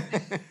 but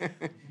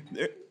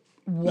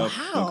Wow.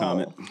 No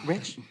comment.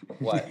 Rich,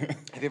 What?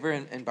 have you ever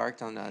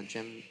embarked on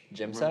gym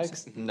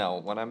Sex? No.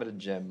 When I'm at a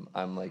gym,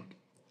 I'm like,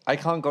 I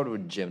can't go to a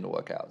gym to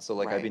work out. So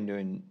like I've been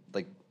doing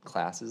like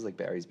classes like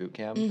Barry's boot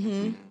camp,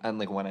 and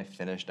like when I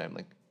finished, I'm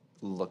like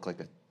look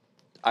like a.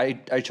 I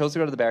chose to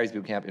go to the Barry's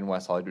boot camp in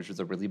West Hollywood, which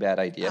was a really bad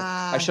idea.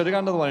 I should have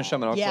gone to the one in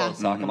Sherman Oaks with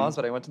soccer moms,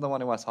 but I went to the one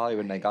in West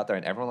Hollywood and I got there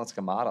and everyone looks like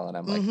a model and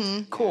I'm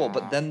like, cool.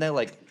 But then they're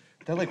like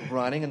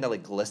running and they're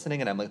like glistening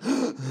and I'm like,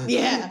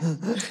 yeah.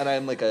 And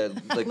I'm like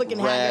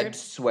Looking red, haggard.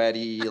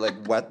 sweaty,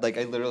 like wet, like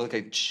I literally like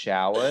I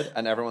showered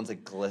and everyone's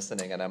like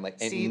glistening and I'm like,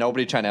 ain't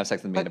nobody trying to have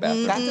sex with me in a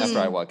bathroom after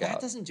I walk out.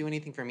 That doesn't do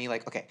anything for me.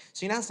 Like, okay,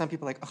 so some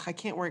people are like, oh, I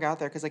can't work out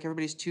there because like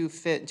everybody's too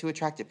fit and too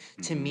attractive.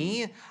 To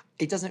me,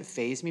 it doesn't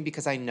faze me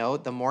because I know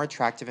the more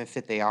attractive and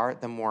fit they are,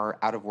 the more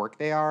out of work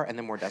they are and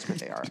the more desperate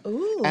they are.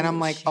 Ooh, and I'm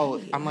like,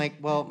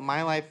 well,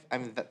 my life,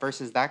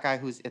 versus that guy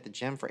who's at the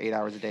gym for 8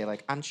 hours a day,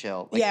 like I'm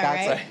chill. Like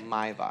that's like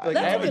my vibe. Like, That's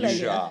I have a good a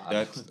idea.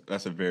 job.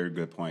 That's a very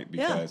good point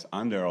because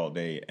I'm there all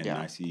day and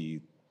I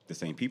see the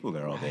same people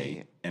there all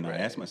day, and I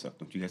ask myself,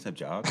 don't you guys have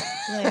jobs?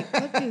 Like,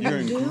 what do You're you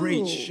in do?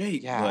 great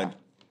shape, but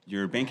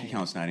your bank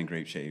account's not in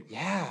great shape.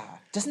 Yeah.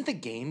 Doesn't the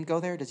Game go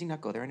there? Does he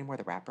not go there anymore,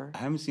 the rapper? I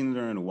haven't seen him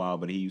there in a while,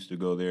 but he used to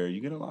go there.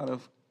 You get a lot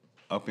of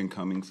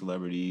up-and-coming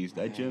celebrities.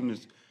 That gym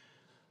is...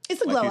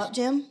 It's a glow-up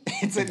gym.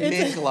 It's a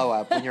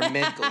mid-glow-up when you're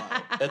mid-glow.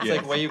 That's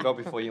like where you go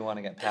before you want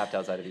to get tapped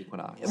outside of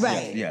Equinox.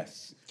 Right.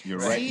 Yes. You're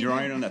right. You're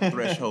right on the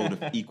threshold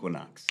of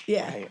Equinox.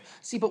 Yeah. Right.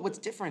 See, but what's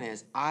different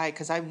is I've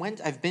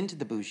been to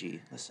the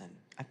bougie. Listen,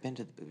 I've been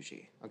to the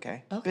bougie,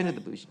 okay? Been to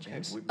the bougie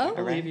gyms. We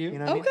believe you. You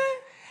know what I mean?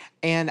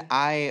 And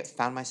I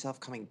found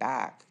myself coming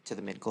back to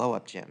the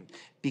mid-glow-up gym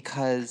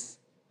because,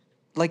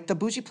 like, the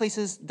bougie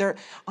places, they're,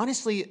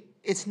 honestly,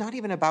 it's not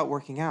even about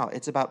working out.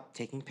 It's about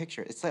taking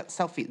pictures. It's like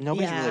selfie.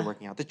 Nobody's really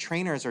working out. The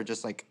trainers are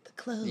just like,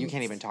 you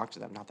can't even talk to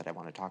them. Not that I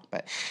want to talk,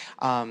 but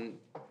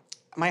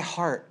my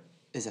heart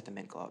is at the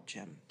mid-glow-up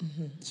gym.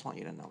 Just want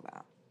you to know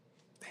that.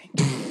 Thank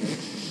you.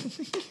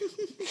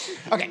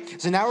 Okay,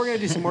 so now we're going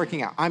to do some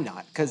working out. I'm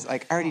not, because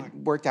like I already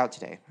worked out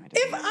today.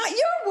 If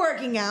you're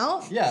working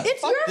out, Yeah,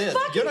 it's fuck your this.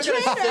 fucking You're not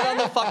gonna trainer. sit on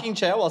the fucking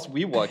chair whilst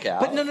we work out.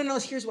 But no.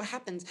 Here's what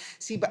happens.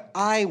 See, but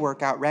I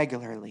work out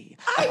regularly.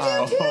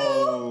 I do too.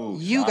 Oh,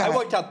 You I guys,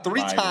 worked out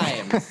 3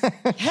 times.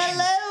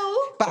 Hello.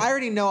 but I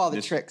already know all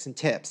the tricks and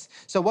tips.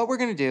 So what we're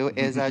gonna do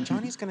is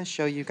Johnny's gonna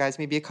show you guys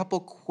maybe a couple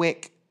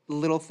quick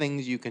little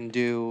things you can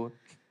do.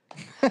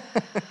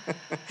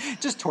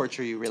 Just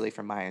torture you really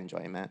for my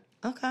enjoyment.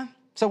 Okay.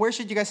 So where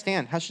should you guys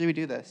stand? How should we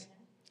do this?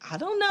 I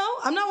don't know.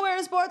 I'm not wearing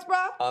a sports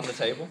bra. On the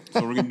table.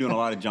 So we're gonna be doing a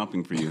lot of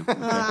jumping for you.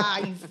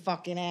 You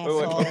fucking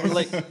asshole.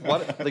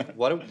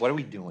 What are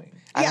we doing?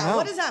 Yeah,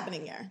 what is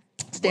happening here?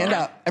 Stand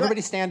up.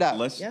 Everybody stand up.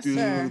 Let's do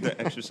the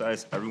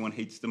exercise everyone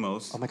hates the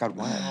most. Oh my God,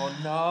 what? Oh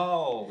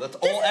no, that's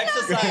all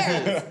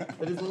exercises.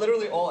 That is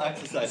literally all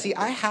exercises. See,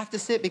 I have to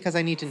sit because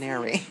I need to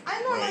narrate.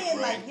 I'm normally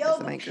in like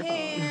yoga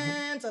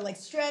pants or like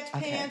stretch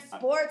pants,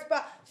 sports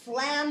bra,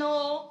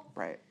 flannel.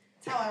 Right.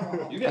 That's how I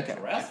roll. You get I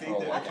dressed think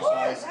for the a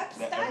exercise That's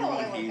that style everyone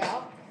when I work hates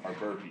out. are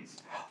burpees.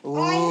 Ooh,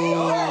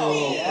 I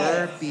hate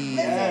burpees.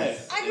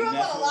 Yes. I grew up And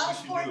that's on a what lot we of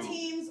should sport do.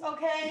 teams,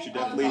 okay? You should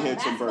definitely hit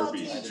some basketball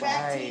burpees. team,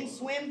 track Right. team,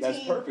 swim That's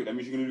team, perfect. That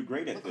means you're gonna do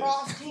great at this.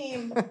 lacrosse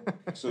team.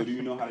 So do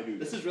you know how to do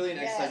This this? is really an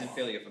exercise in Yes.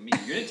 failure for me.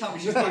 You didn't tell me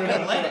she's fucking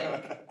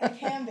athletic. It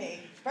can be.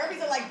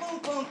 Burpees are like boom,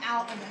 boom,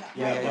 out, and then up.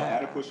 Yeah,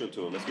 add a push-up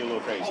to it. Let's get a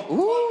little crazy.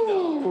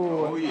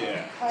 Ooh. Oh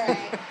yeah. All right.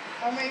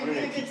 Are What we do in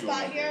they a good keep doing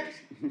spot like here?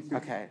 this?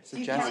 Okay, so Do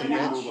you Jess count and it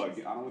out? Mitch. Move up.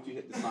 I don't want you to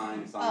hit the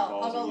sign. The sign Oh,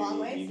 falls I'll go on long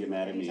you, ways. and you get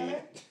mad at Each me.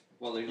 other?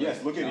 Well, they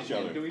Yes, look at jump each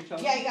other. into each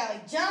other. Yeah, you gotta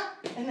like jump,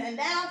 and then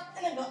down,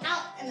 and then go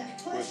out, and then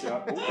push. Push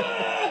up. Ooh.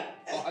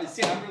 Oh,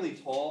 see, I'm really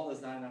tall.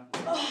 That's not enough.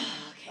 Oh,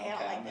 okay, I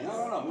don't like this.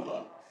 No, move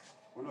up.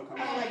 We're not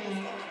I coming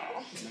don't up.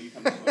 like this. No, you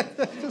come this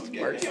way. Just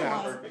works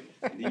out. Perfect.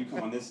 And then you come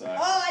on this side.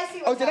 Oh, I see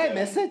what's Oh, did I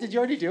happening. miss it? Did you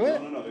already do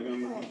it? No, they're gonna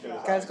move each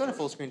other. Guys, go to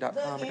fullscreen.com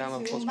or Look download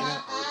into fullscreen. my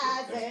app.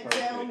 eyes That's and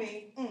perfect. tell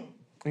me.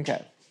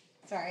 Okay.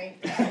 Sorry.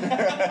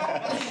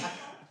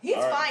 He's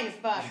fine as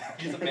fuck.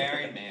 He's a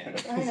married man.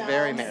 I He's know.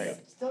 very married.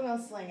 Still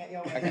gonna sling it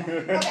your way.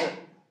 Okay.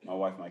 My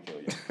wife might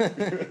kill you.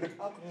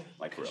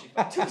 Like for real.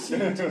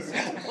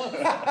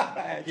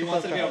 He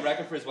wants to be on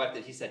record for his wife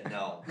that he said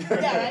no.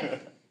 Yeah,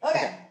 right?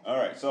 Okay. All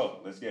right, so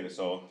let's get it.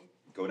 So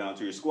go down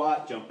to your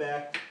squat, jump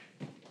back.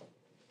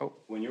 Oh.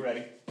 When you're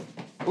ready.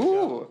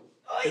 Ooh.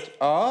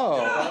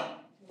 Oh.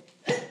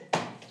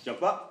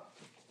 Jump up.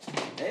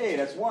 Hey,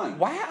 that's one.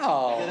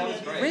 Wow. Yeah, that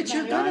was great. Rich,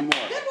 you're Nine good.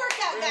 more. Good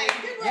workout, guys.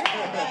 Good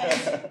workout,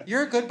 guys.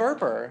 You're a good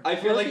burper. I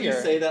feel You're like you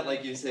here. say that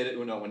like you say to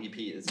Uno when he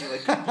pees. You're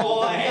like, good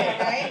boy.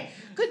 Right?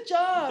 Good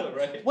job.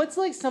 Right. What's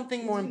like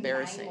something more Do 9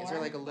 embarrassing? Is there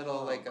more. like a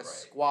little like a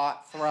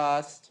squat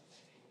thrust,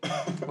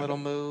 little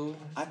move?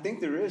 I think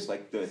there is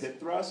like the hip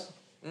thrust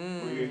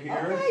where you're here.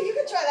 Okay, you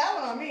can try that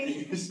one on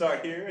me. You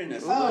start here and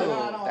that's Oh, Ooh, no, I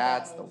don't want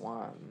that's that the move.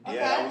 one. Yeah,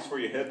 that was for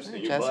your hips and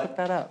your Jess, butt. hook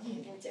that up.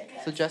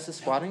 So Jess is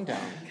squatting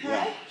down.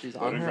 Okay. She's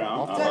Put on it her down.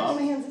 all Do I put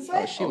my hands this way?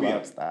 Oh, she Oh, yeah.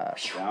 loves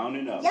that. Down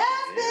and up. Yes,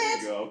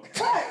 There you bitch.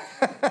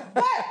 go.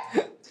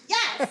 What?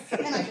 Yes.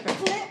 And I can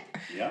flip.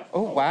 Yeah.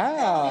 Oh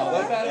wow.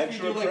 What about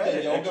if you Extra do like the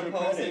credit, yoga extra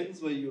credit.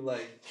 poses where you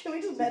like Can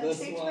we just do this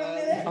meditate for a one?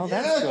 minute? Oh,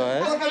 that's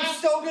good. Look, I'm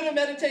so good at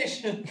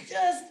meditation.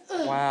 Just.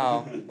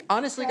 Wow.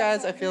 Honestly,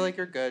 guys, I feel like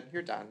you're good.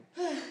 You're done.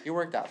 You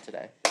worked out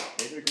today.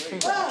 They did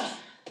great.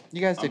 You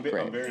guys did I'm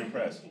great. very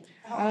impressed.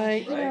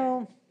 I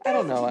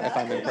don't know if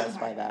I'm impressed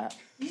by that.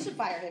 You should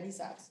fire him. He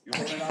sucks. You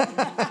holding on?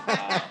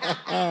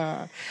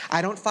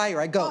 I don't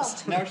fire. I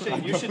ghost. Now,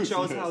 Shane, you should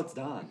show us how it's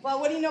done. Well,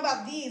 what do you know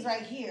about these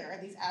right here?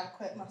 These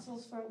adequate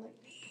muscles for like.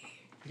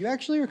 You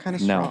actually are kind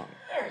of No.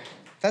 strong.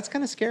 That's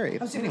kind of scary.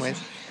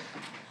 Anyways,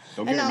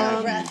 Don't And get her now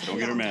I'm mad. breath. Don't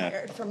get her mad.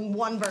 tired from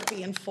 1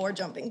 burpee and 4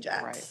 jumping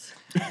jacks.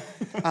 Right.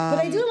 But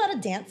I do a lot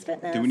of dance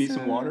fitness. Do we need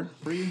some water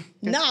for you?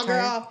 Nah, tired?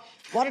 girl.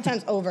 Water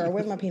time's over.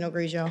 Where's my Pinot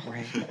Grigio?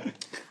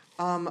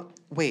 right.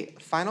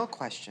 Wait. Final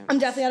question. I'm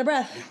definitely out of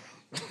breath.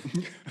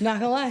 Not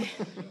gonna lie.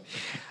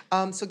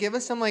 So give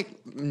us some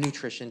like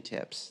nutrition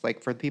tips,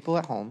 like for the people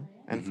at home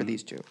and for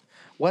these two.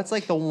 What's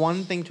like the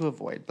one thing to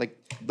avoid? Like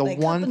the Like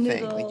one cup of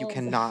thing, like you noodles.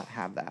 cannot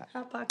have that.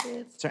 Hot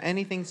Pockets. Is there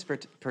anything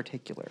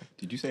particular?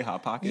 Did you say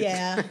Hot Pockets?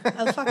 Yeah,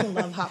 I fucking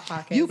love Hot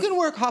Pockets. You can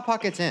work Hot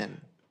Pockets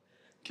in.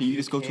 Can you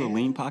just go to a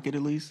lean pocket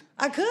at least?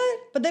 I could,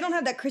 but they don't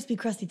have that crispy,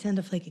 crusty,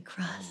 tender, flaky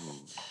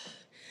crust.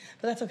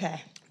 But that's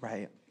okay.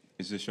 Right.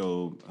 Is this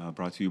show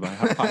brought to you by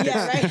Hot Pockets?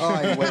 Yeah, right? Oh,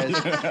 I wish.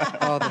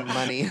 Oh, the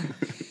money.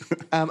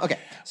 Okay,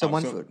 so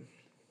one food.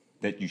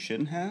 That you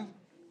shouldn't have?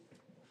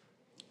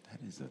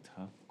 That is a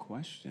tough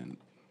question.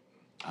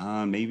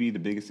 Maybe the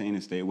biggest thing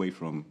is stay away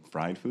from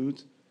fried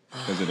foods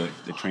because of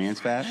the trans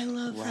fat. I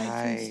love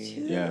fried foods Right.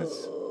 too.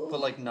 Yes. But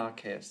like not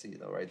KFC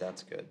though, right?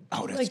 That's good.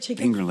 Oh, that's Like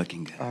chicken? finger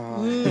licking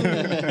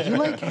good. You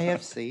like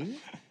KFC?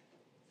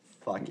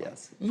 Fuck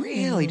yes.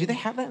 Really? Do they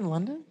have that in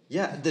London?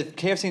 Yeah, the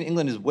KFC in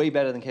England is way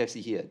better than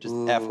KFC here. Just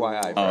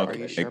FYI. For Oh, everybody.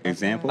 you sure about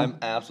example? I'm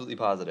absolutely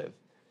positive.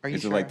 Are you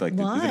Is it sure? like is it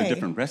Why? a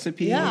different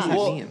recipe? Yeah. What does that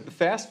Well, mean?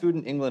 fast food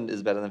in England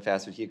is better than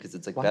fast food here because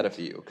it's like What? better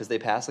for you. Because they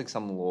passed like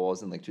some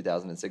laws in like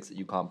 2006 that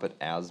you can't put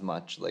as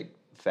much like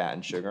fat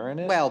and sugar in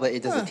it. Well,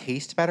 but does it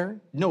taste better?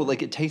 no,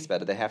 like it tastes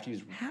better. They have to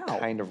use How?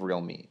 kind of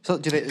real meat. So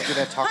do they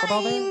have Taco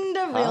Bell there? Kind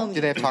of real Do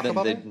they have Taco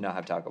Bell They there? do not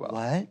have Taco Bell.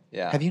 What?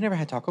 Yeah. Have you never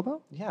had Taco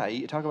Bell? Yeah, I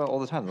eat Taco Bell all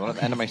the time. The one at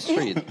the end of my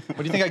street. What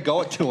do you think I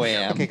go at 2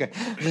 a.m.? Okay, good.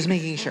 Just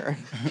making sure.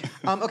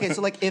 Okay,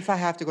 so like if I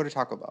have to go to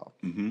Taco Bell,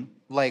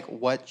 like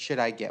what should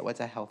I get?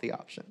 What's a healthy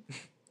option?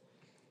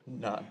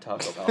 Not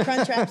Taco Bell.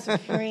 Crunchwrap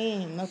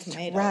Supreme, no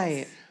tomatoes.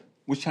 Right.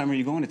 Which time are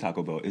you going to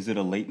Taco Bell? Is it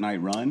a late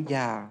night run?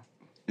 Yeah.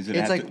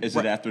 Is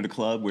it after the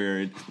club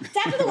where it's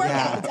after the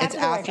workout? Yeah, it's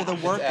after the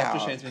workout. After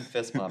Shane's been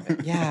fist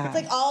pumping. Yeah. It's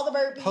like all the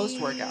burpees.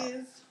 Post-workout.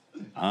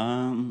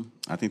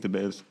 I think the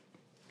best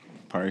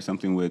probably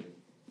something with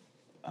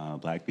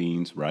black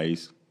beans,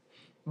 rice.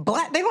 They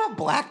don't have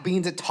black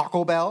beans at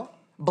Taco Bell.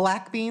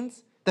 Black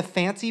beans? The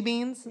fancy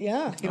beans?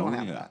 Yeah. They don't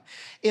have that.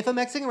 If a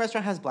Mexican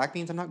restaurant has black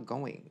beans, I'm not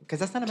going. Because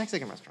that's not a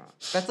Mexican restaurant.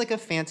 That's like a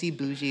fancy,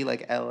 bougie,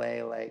 like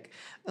LA, like,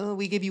 oh,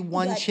 we give you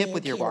one chip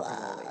with your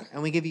guacamole.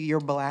 And we give you your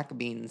black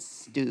bean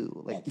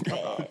stew. Like,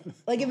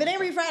 like if it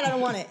ain't refried, I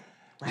don't want it.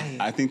 Right.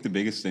 I think the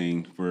biggest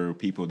thing for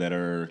people that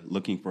are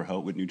looking for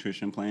help with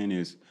nutrition plan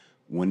is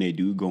when they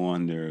do go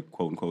on their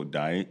quote unquote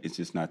diet, it's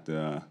just not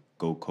the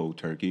go cold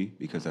turkey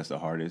because that's the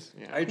hardest.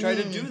 Yeah. I tried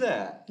to do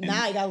that.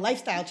 Nah, you got a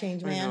lifestyle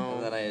change, man.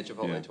 And then I ate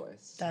Chipotle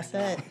twice. That's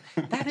it.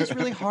 That is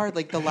really hard.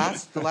 Like the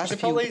last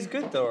Chipotle's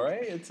good though,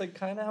 right? It's like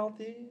kind of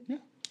healthy.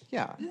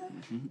 Yeah.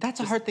 That's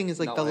a hard thing is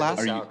like the last...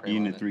 Are you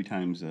eating it 3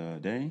 times a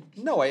day?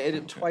 No, I ate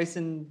it twice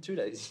in 2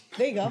 days.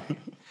 There you go.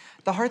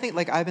 The hard thing,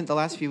 like the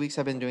last few weeks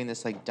I've been doing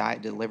this like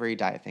delivery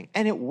diet thing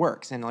and it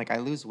works and like I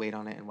lose weight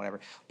on it and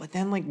whatever. But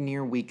then like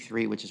near week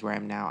 3, which is where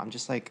I'm now, I'm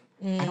just like,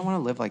 I don't want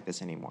to live like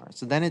this anymore.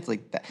 So then it's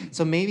like that.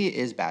 So maybe it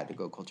is bad to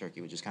go cold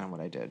turkey, which is kind of what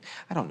I did.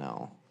 I don't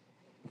know.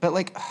 But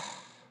like,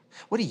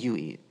 what do you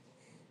eat?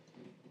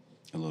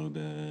 A little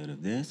bit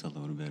of this, a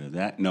little bit of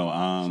that. No,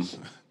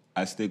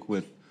 I stick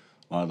with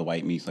a lot of the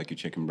white meats like your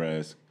chicken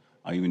breast.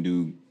 I even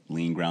do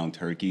lean ground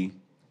turkey,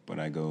 but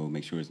I go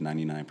make sure it's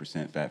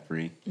 99% fat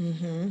free.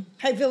 Mm-hmm.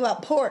 How you feel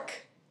about pork?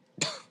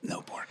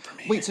 No pork for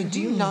me. Wait, so do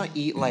you not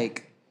eat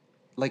like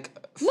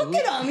food? Look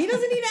at him. He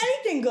doesn't eat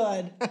anything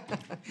good.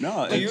 No,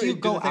 Like, do you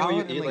go out you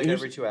and, eat like,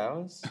 every 2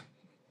 hours?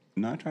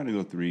 No, I try to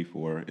go 3,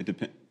 4. It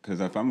depends because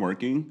if I'm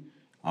working,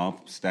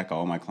 I'll stack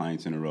all my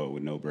clients in a row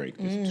with no break.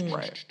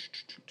 Right.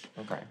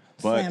 Okay.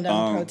 But, Slam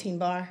down a protein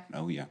bar.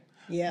 Oh yeah.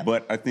 Yeah.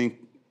 But I think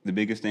the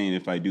biggest thing,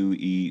 if I do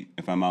eat,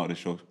 if I'm out at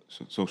a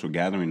social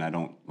gathering, I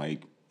don't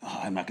like.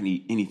 Oh, I'm not gonna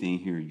eat anything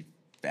here, you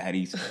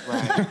fatties.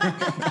 Right.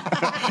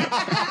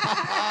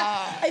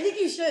 I think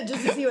you should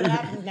just to see what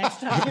happens next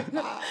time.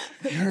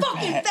 You're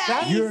Fucking fat.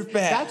 fatties. You're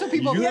fat. That's what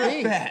people You're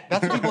think. fat.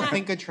 That's what people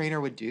think a trainer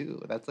would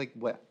do. That's like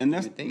what And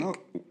that's you think. no.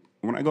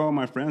 When I go with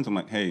my friends, I'm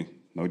like, hey,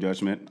 no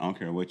judgment. I don't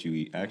care what you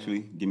eat. Actually,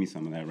 give me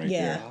some of that right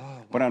Yeah. there.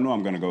 But I know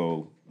I'm gonna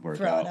go work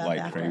Throw it out up like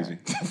after. crazy.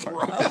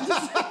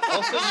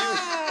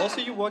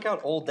 Also, you work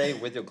out all day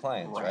with your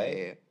clients,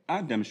 right?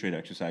 I demonstrate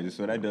exercises,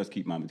 so that does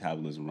keep my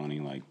metabolism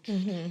running. Like,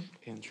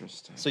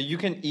 Interesting. So you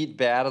can eat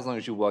bad as long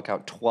as you work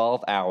out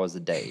 12 hours a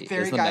day.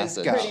 There is you the guys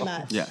message. go. Pretty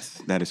much.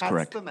 yes, that is That's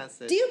correct. the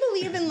message. Do you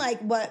believe in like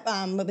what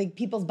like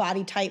people's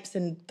body types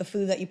and the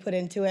food that you put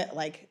into it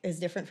like is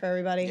different for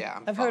everybody? Yeah,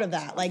 I'm I've heard of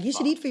fucked. that. Like you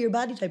should eat for your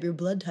body type, your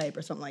blood type,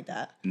 or something like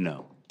that.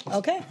 No.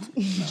 Okay.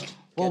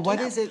 Well, what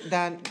is it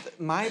that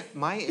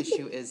my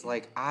issue is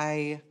like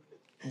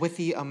with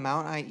the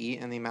amount I eat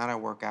and the amount I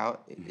work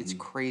out, it's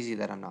crazy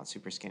that I'm not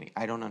super skinny.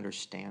 I don't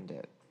understand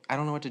it. I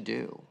don't know what to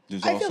do.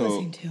 There's I feel the also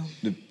same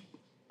too.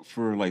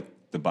 For like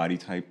the body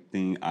type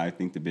thing, I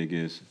think the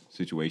biggest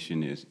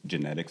situation is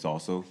genetics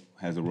also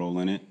has a role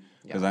in it.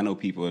 Because I know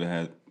people that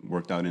have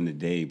worked out in the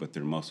day, but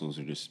their muscles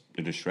are just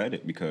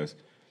shredded because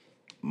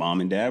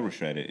mom and dad were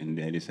shredded and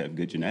they just have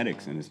good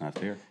genetics and it's not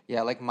fair.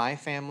 Yeah, like my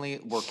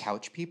family were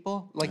couch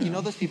people. Like, you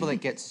know those people that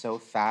get so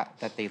fat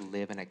that they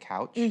live in a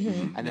couch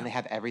and then they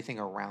have everything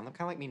around them,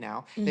 kind of like me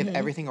now. They have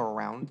everything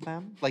around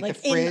them. Like the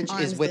Like in fridge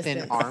arm's is within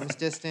distance. arm's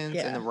distance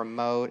Yeah. and the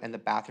remote and the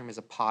bathroom is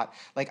a pot.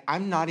 Like,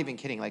 I'm not even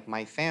kidding. Like,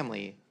 my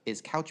family is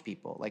couch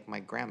people. Like, my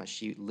grandma,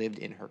 she lived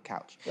in her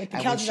couch. Like the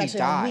and couch when is she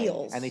actually on died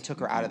wheels. and they took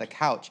her out of the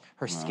couch,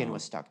 her skin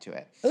was stuck to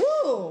it.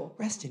 Ooh.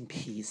 Rest in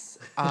peace.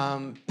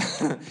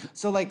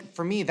 So like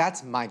for me,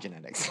 that's my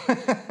genetics.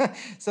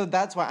 So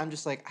that's why I'm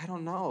just like, I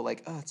don't know.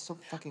 Like, oh, it's so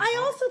fucking I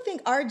hard. also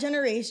think our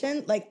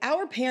generation, like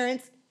our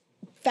parents,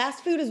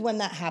 fast food is when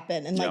that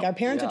happened. And like Yeah. our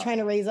parents are trying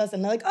to raise us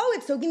and they're like, oh,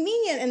 it's so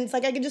convenient. And it's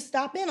like I could just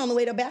stop in on the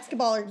way to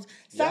basketball or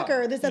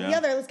soccer or this, that, the Yeah.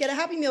 other. Let's get a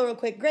Happy Meal real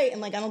quick. Great.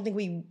 And like I don't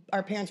think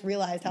our parents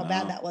realized how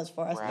bad that was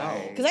for us.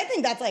 Right. Because I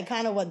think that's like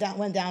kind of what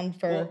went down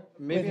for Well,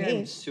 maybe with me.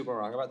 I'm super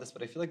wrong about this,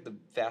 but I feel like the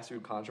fast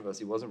food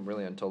controversy wasn't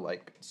really until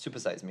like Super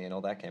Size Me and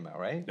all that came out,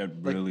 right?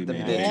 That Like, really the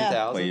made mid it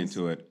 2000s. play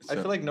into it. I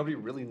So- feel like nobody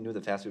really knew the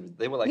fast food.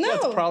 They were like, No. yeah,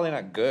 it's probably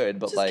not good,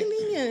 but It's just like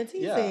convenient. It's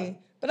easy. yeah.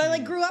 But I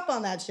like grew up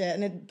on that shit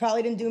and it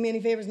probably didn't do me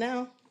any favors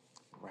now.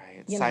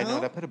 Right. You Side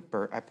know? note: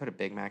 I put a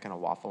Big Mac in a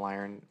waffle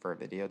iron for a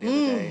video the other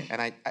day, and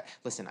I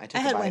listen. I took I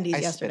a had bite, Wendy's I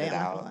yesterday, spit it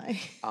I'm not out.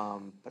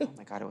 gonna But oh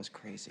my god, it was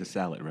crazy. The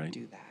salad, right?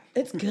 Do that.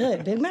 It's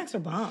good. Big Macs are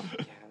bomb.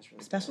 Yeah, it was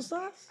really Special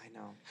sauce? I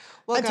know.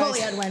 Well, I guys, totally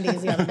had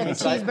Wendy's the other day.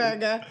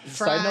 Cheeseburger,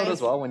 fries. Side note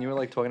as well, when you were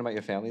like talking about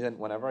your family, then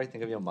whenever I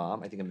think of your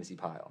mom, I think of Missy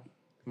Pyle.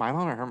 My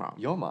mom or her mom?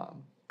 Your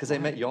mom. Because I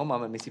met your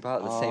mom and Missy Pyle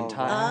at the same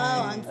time.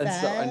 Oh, on And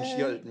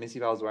set. Missy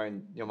Pyle was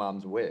wearing your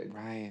mom's wig.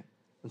 Right.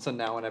 And so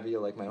now whenever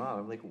you're like my mom,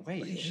 I'm like,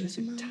 wait, she's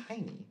so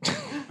tiny.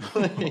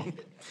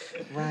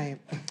 Right.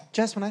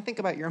 Jess, when I think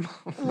about your mom.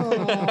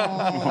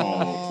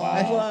 Oh,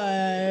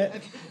 wow.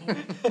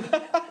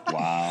 What?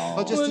 Wow.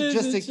 Well,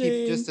 just to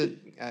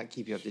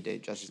keep you up to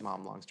date, Jess's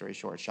mom, long story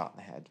short, shot in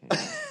the head.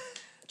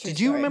 Did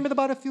you remember the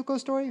Botafuco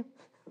story?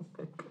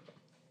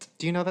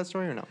 Do you know that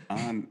story or no?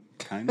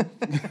 Kind of.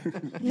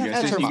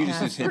 That's her mom.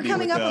 We're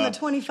coming up on the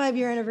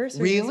 25-year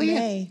anniversary. Really?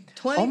 May.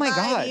 25 oh my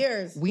God.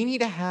 years. We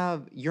need to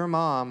have your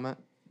mom,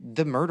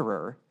 the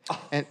murderer,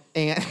 and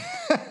the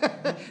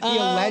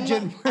alleged.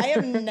 I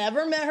have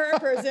never met her in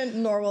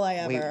person, nor will I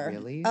ever. Wait,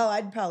 really? Oh,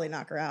 I'd probably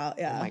knock her out.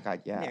 Yeah. Oh my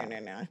God, yeah.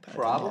 No.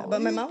 Probably.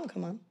 But my mom will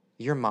come on.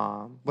 Your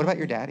mom. What about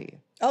your daddy?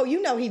 Oh,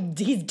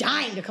 he's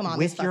dying to come on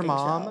With this your fucking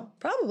mom? show.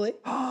 Probably.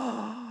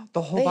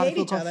 The whole They hate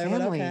Botafuco each other,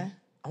 but family. okay.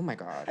 Oh my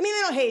God. I mean, they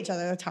don't hate each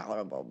other. They're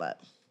tolerable,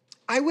 but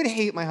I would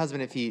hate my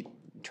husband if he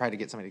tried to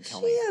get somebody to kill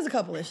she me. has a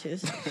couple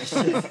issues.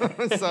 So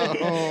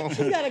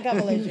She's got a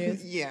couple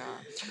issues. yeah.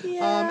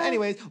 Yeah.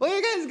 Anyways, well,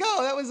 you guys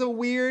go. That was a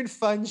weird,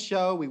 fun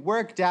show. We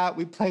worked out.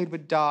 We played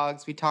with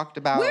dogs. We talked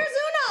about. Where's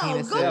Uno?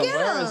 penises. Go Yeah, get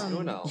where him. is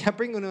Uno? Yeah,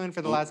 bring Uno in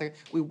for the last second.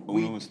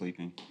 Uno was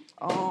sleeping.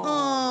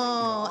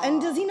 Oh,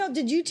 and does he know?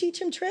 Did you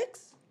teach him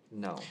tricks?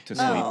 No. To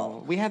sleep.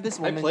 Oh. We had this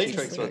I woman. play teach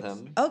tricks us with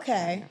him.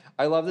 Okay.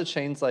 I love that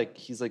Shane's like,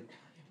 he's like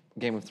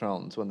Game of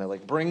Thrones when they're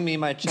like, bring me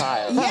my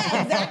child.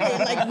 Yeah,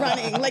 exactly. Like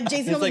running. Like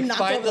Jason He's almost like, knocked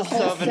find over the the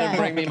whole seven set. and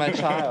bring me my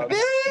child.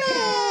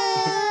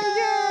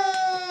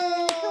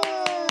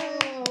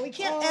 We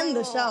can't end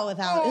the show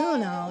without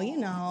Uno, you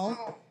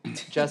know.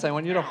 Jess, I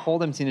want you to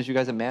hold him seeing as you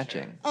guys are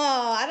matching.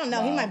 Oh, I don't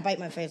know. He might bite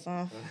my face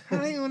off.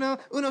 Hi, Uno.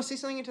 Uno, say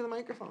something into the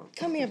microphone.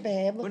 Come here,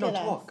 babe. Look Uno, at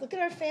us. talk. Look at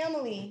our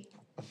family.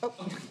 Oh,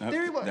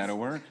 there he was. That'll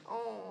work.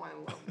 Oh, I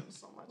love him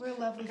so much. We're a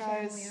lovely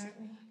Guys, family, aren't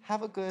we?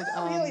 have a good.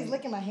 Oh, he's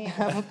licking my hand.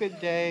 Have a good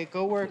day.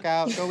 Go work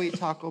out. Go eat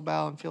Taco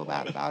Bell and feel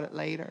bad about it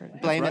later.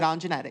 Blame it on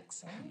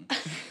genetics.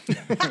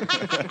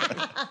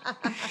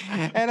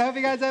 And I hope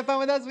you guys have fun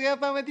with us. We have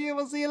fun with you.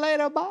 We'll see you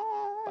later. Bye.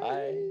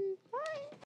 Bye.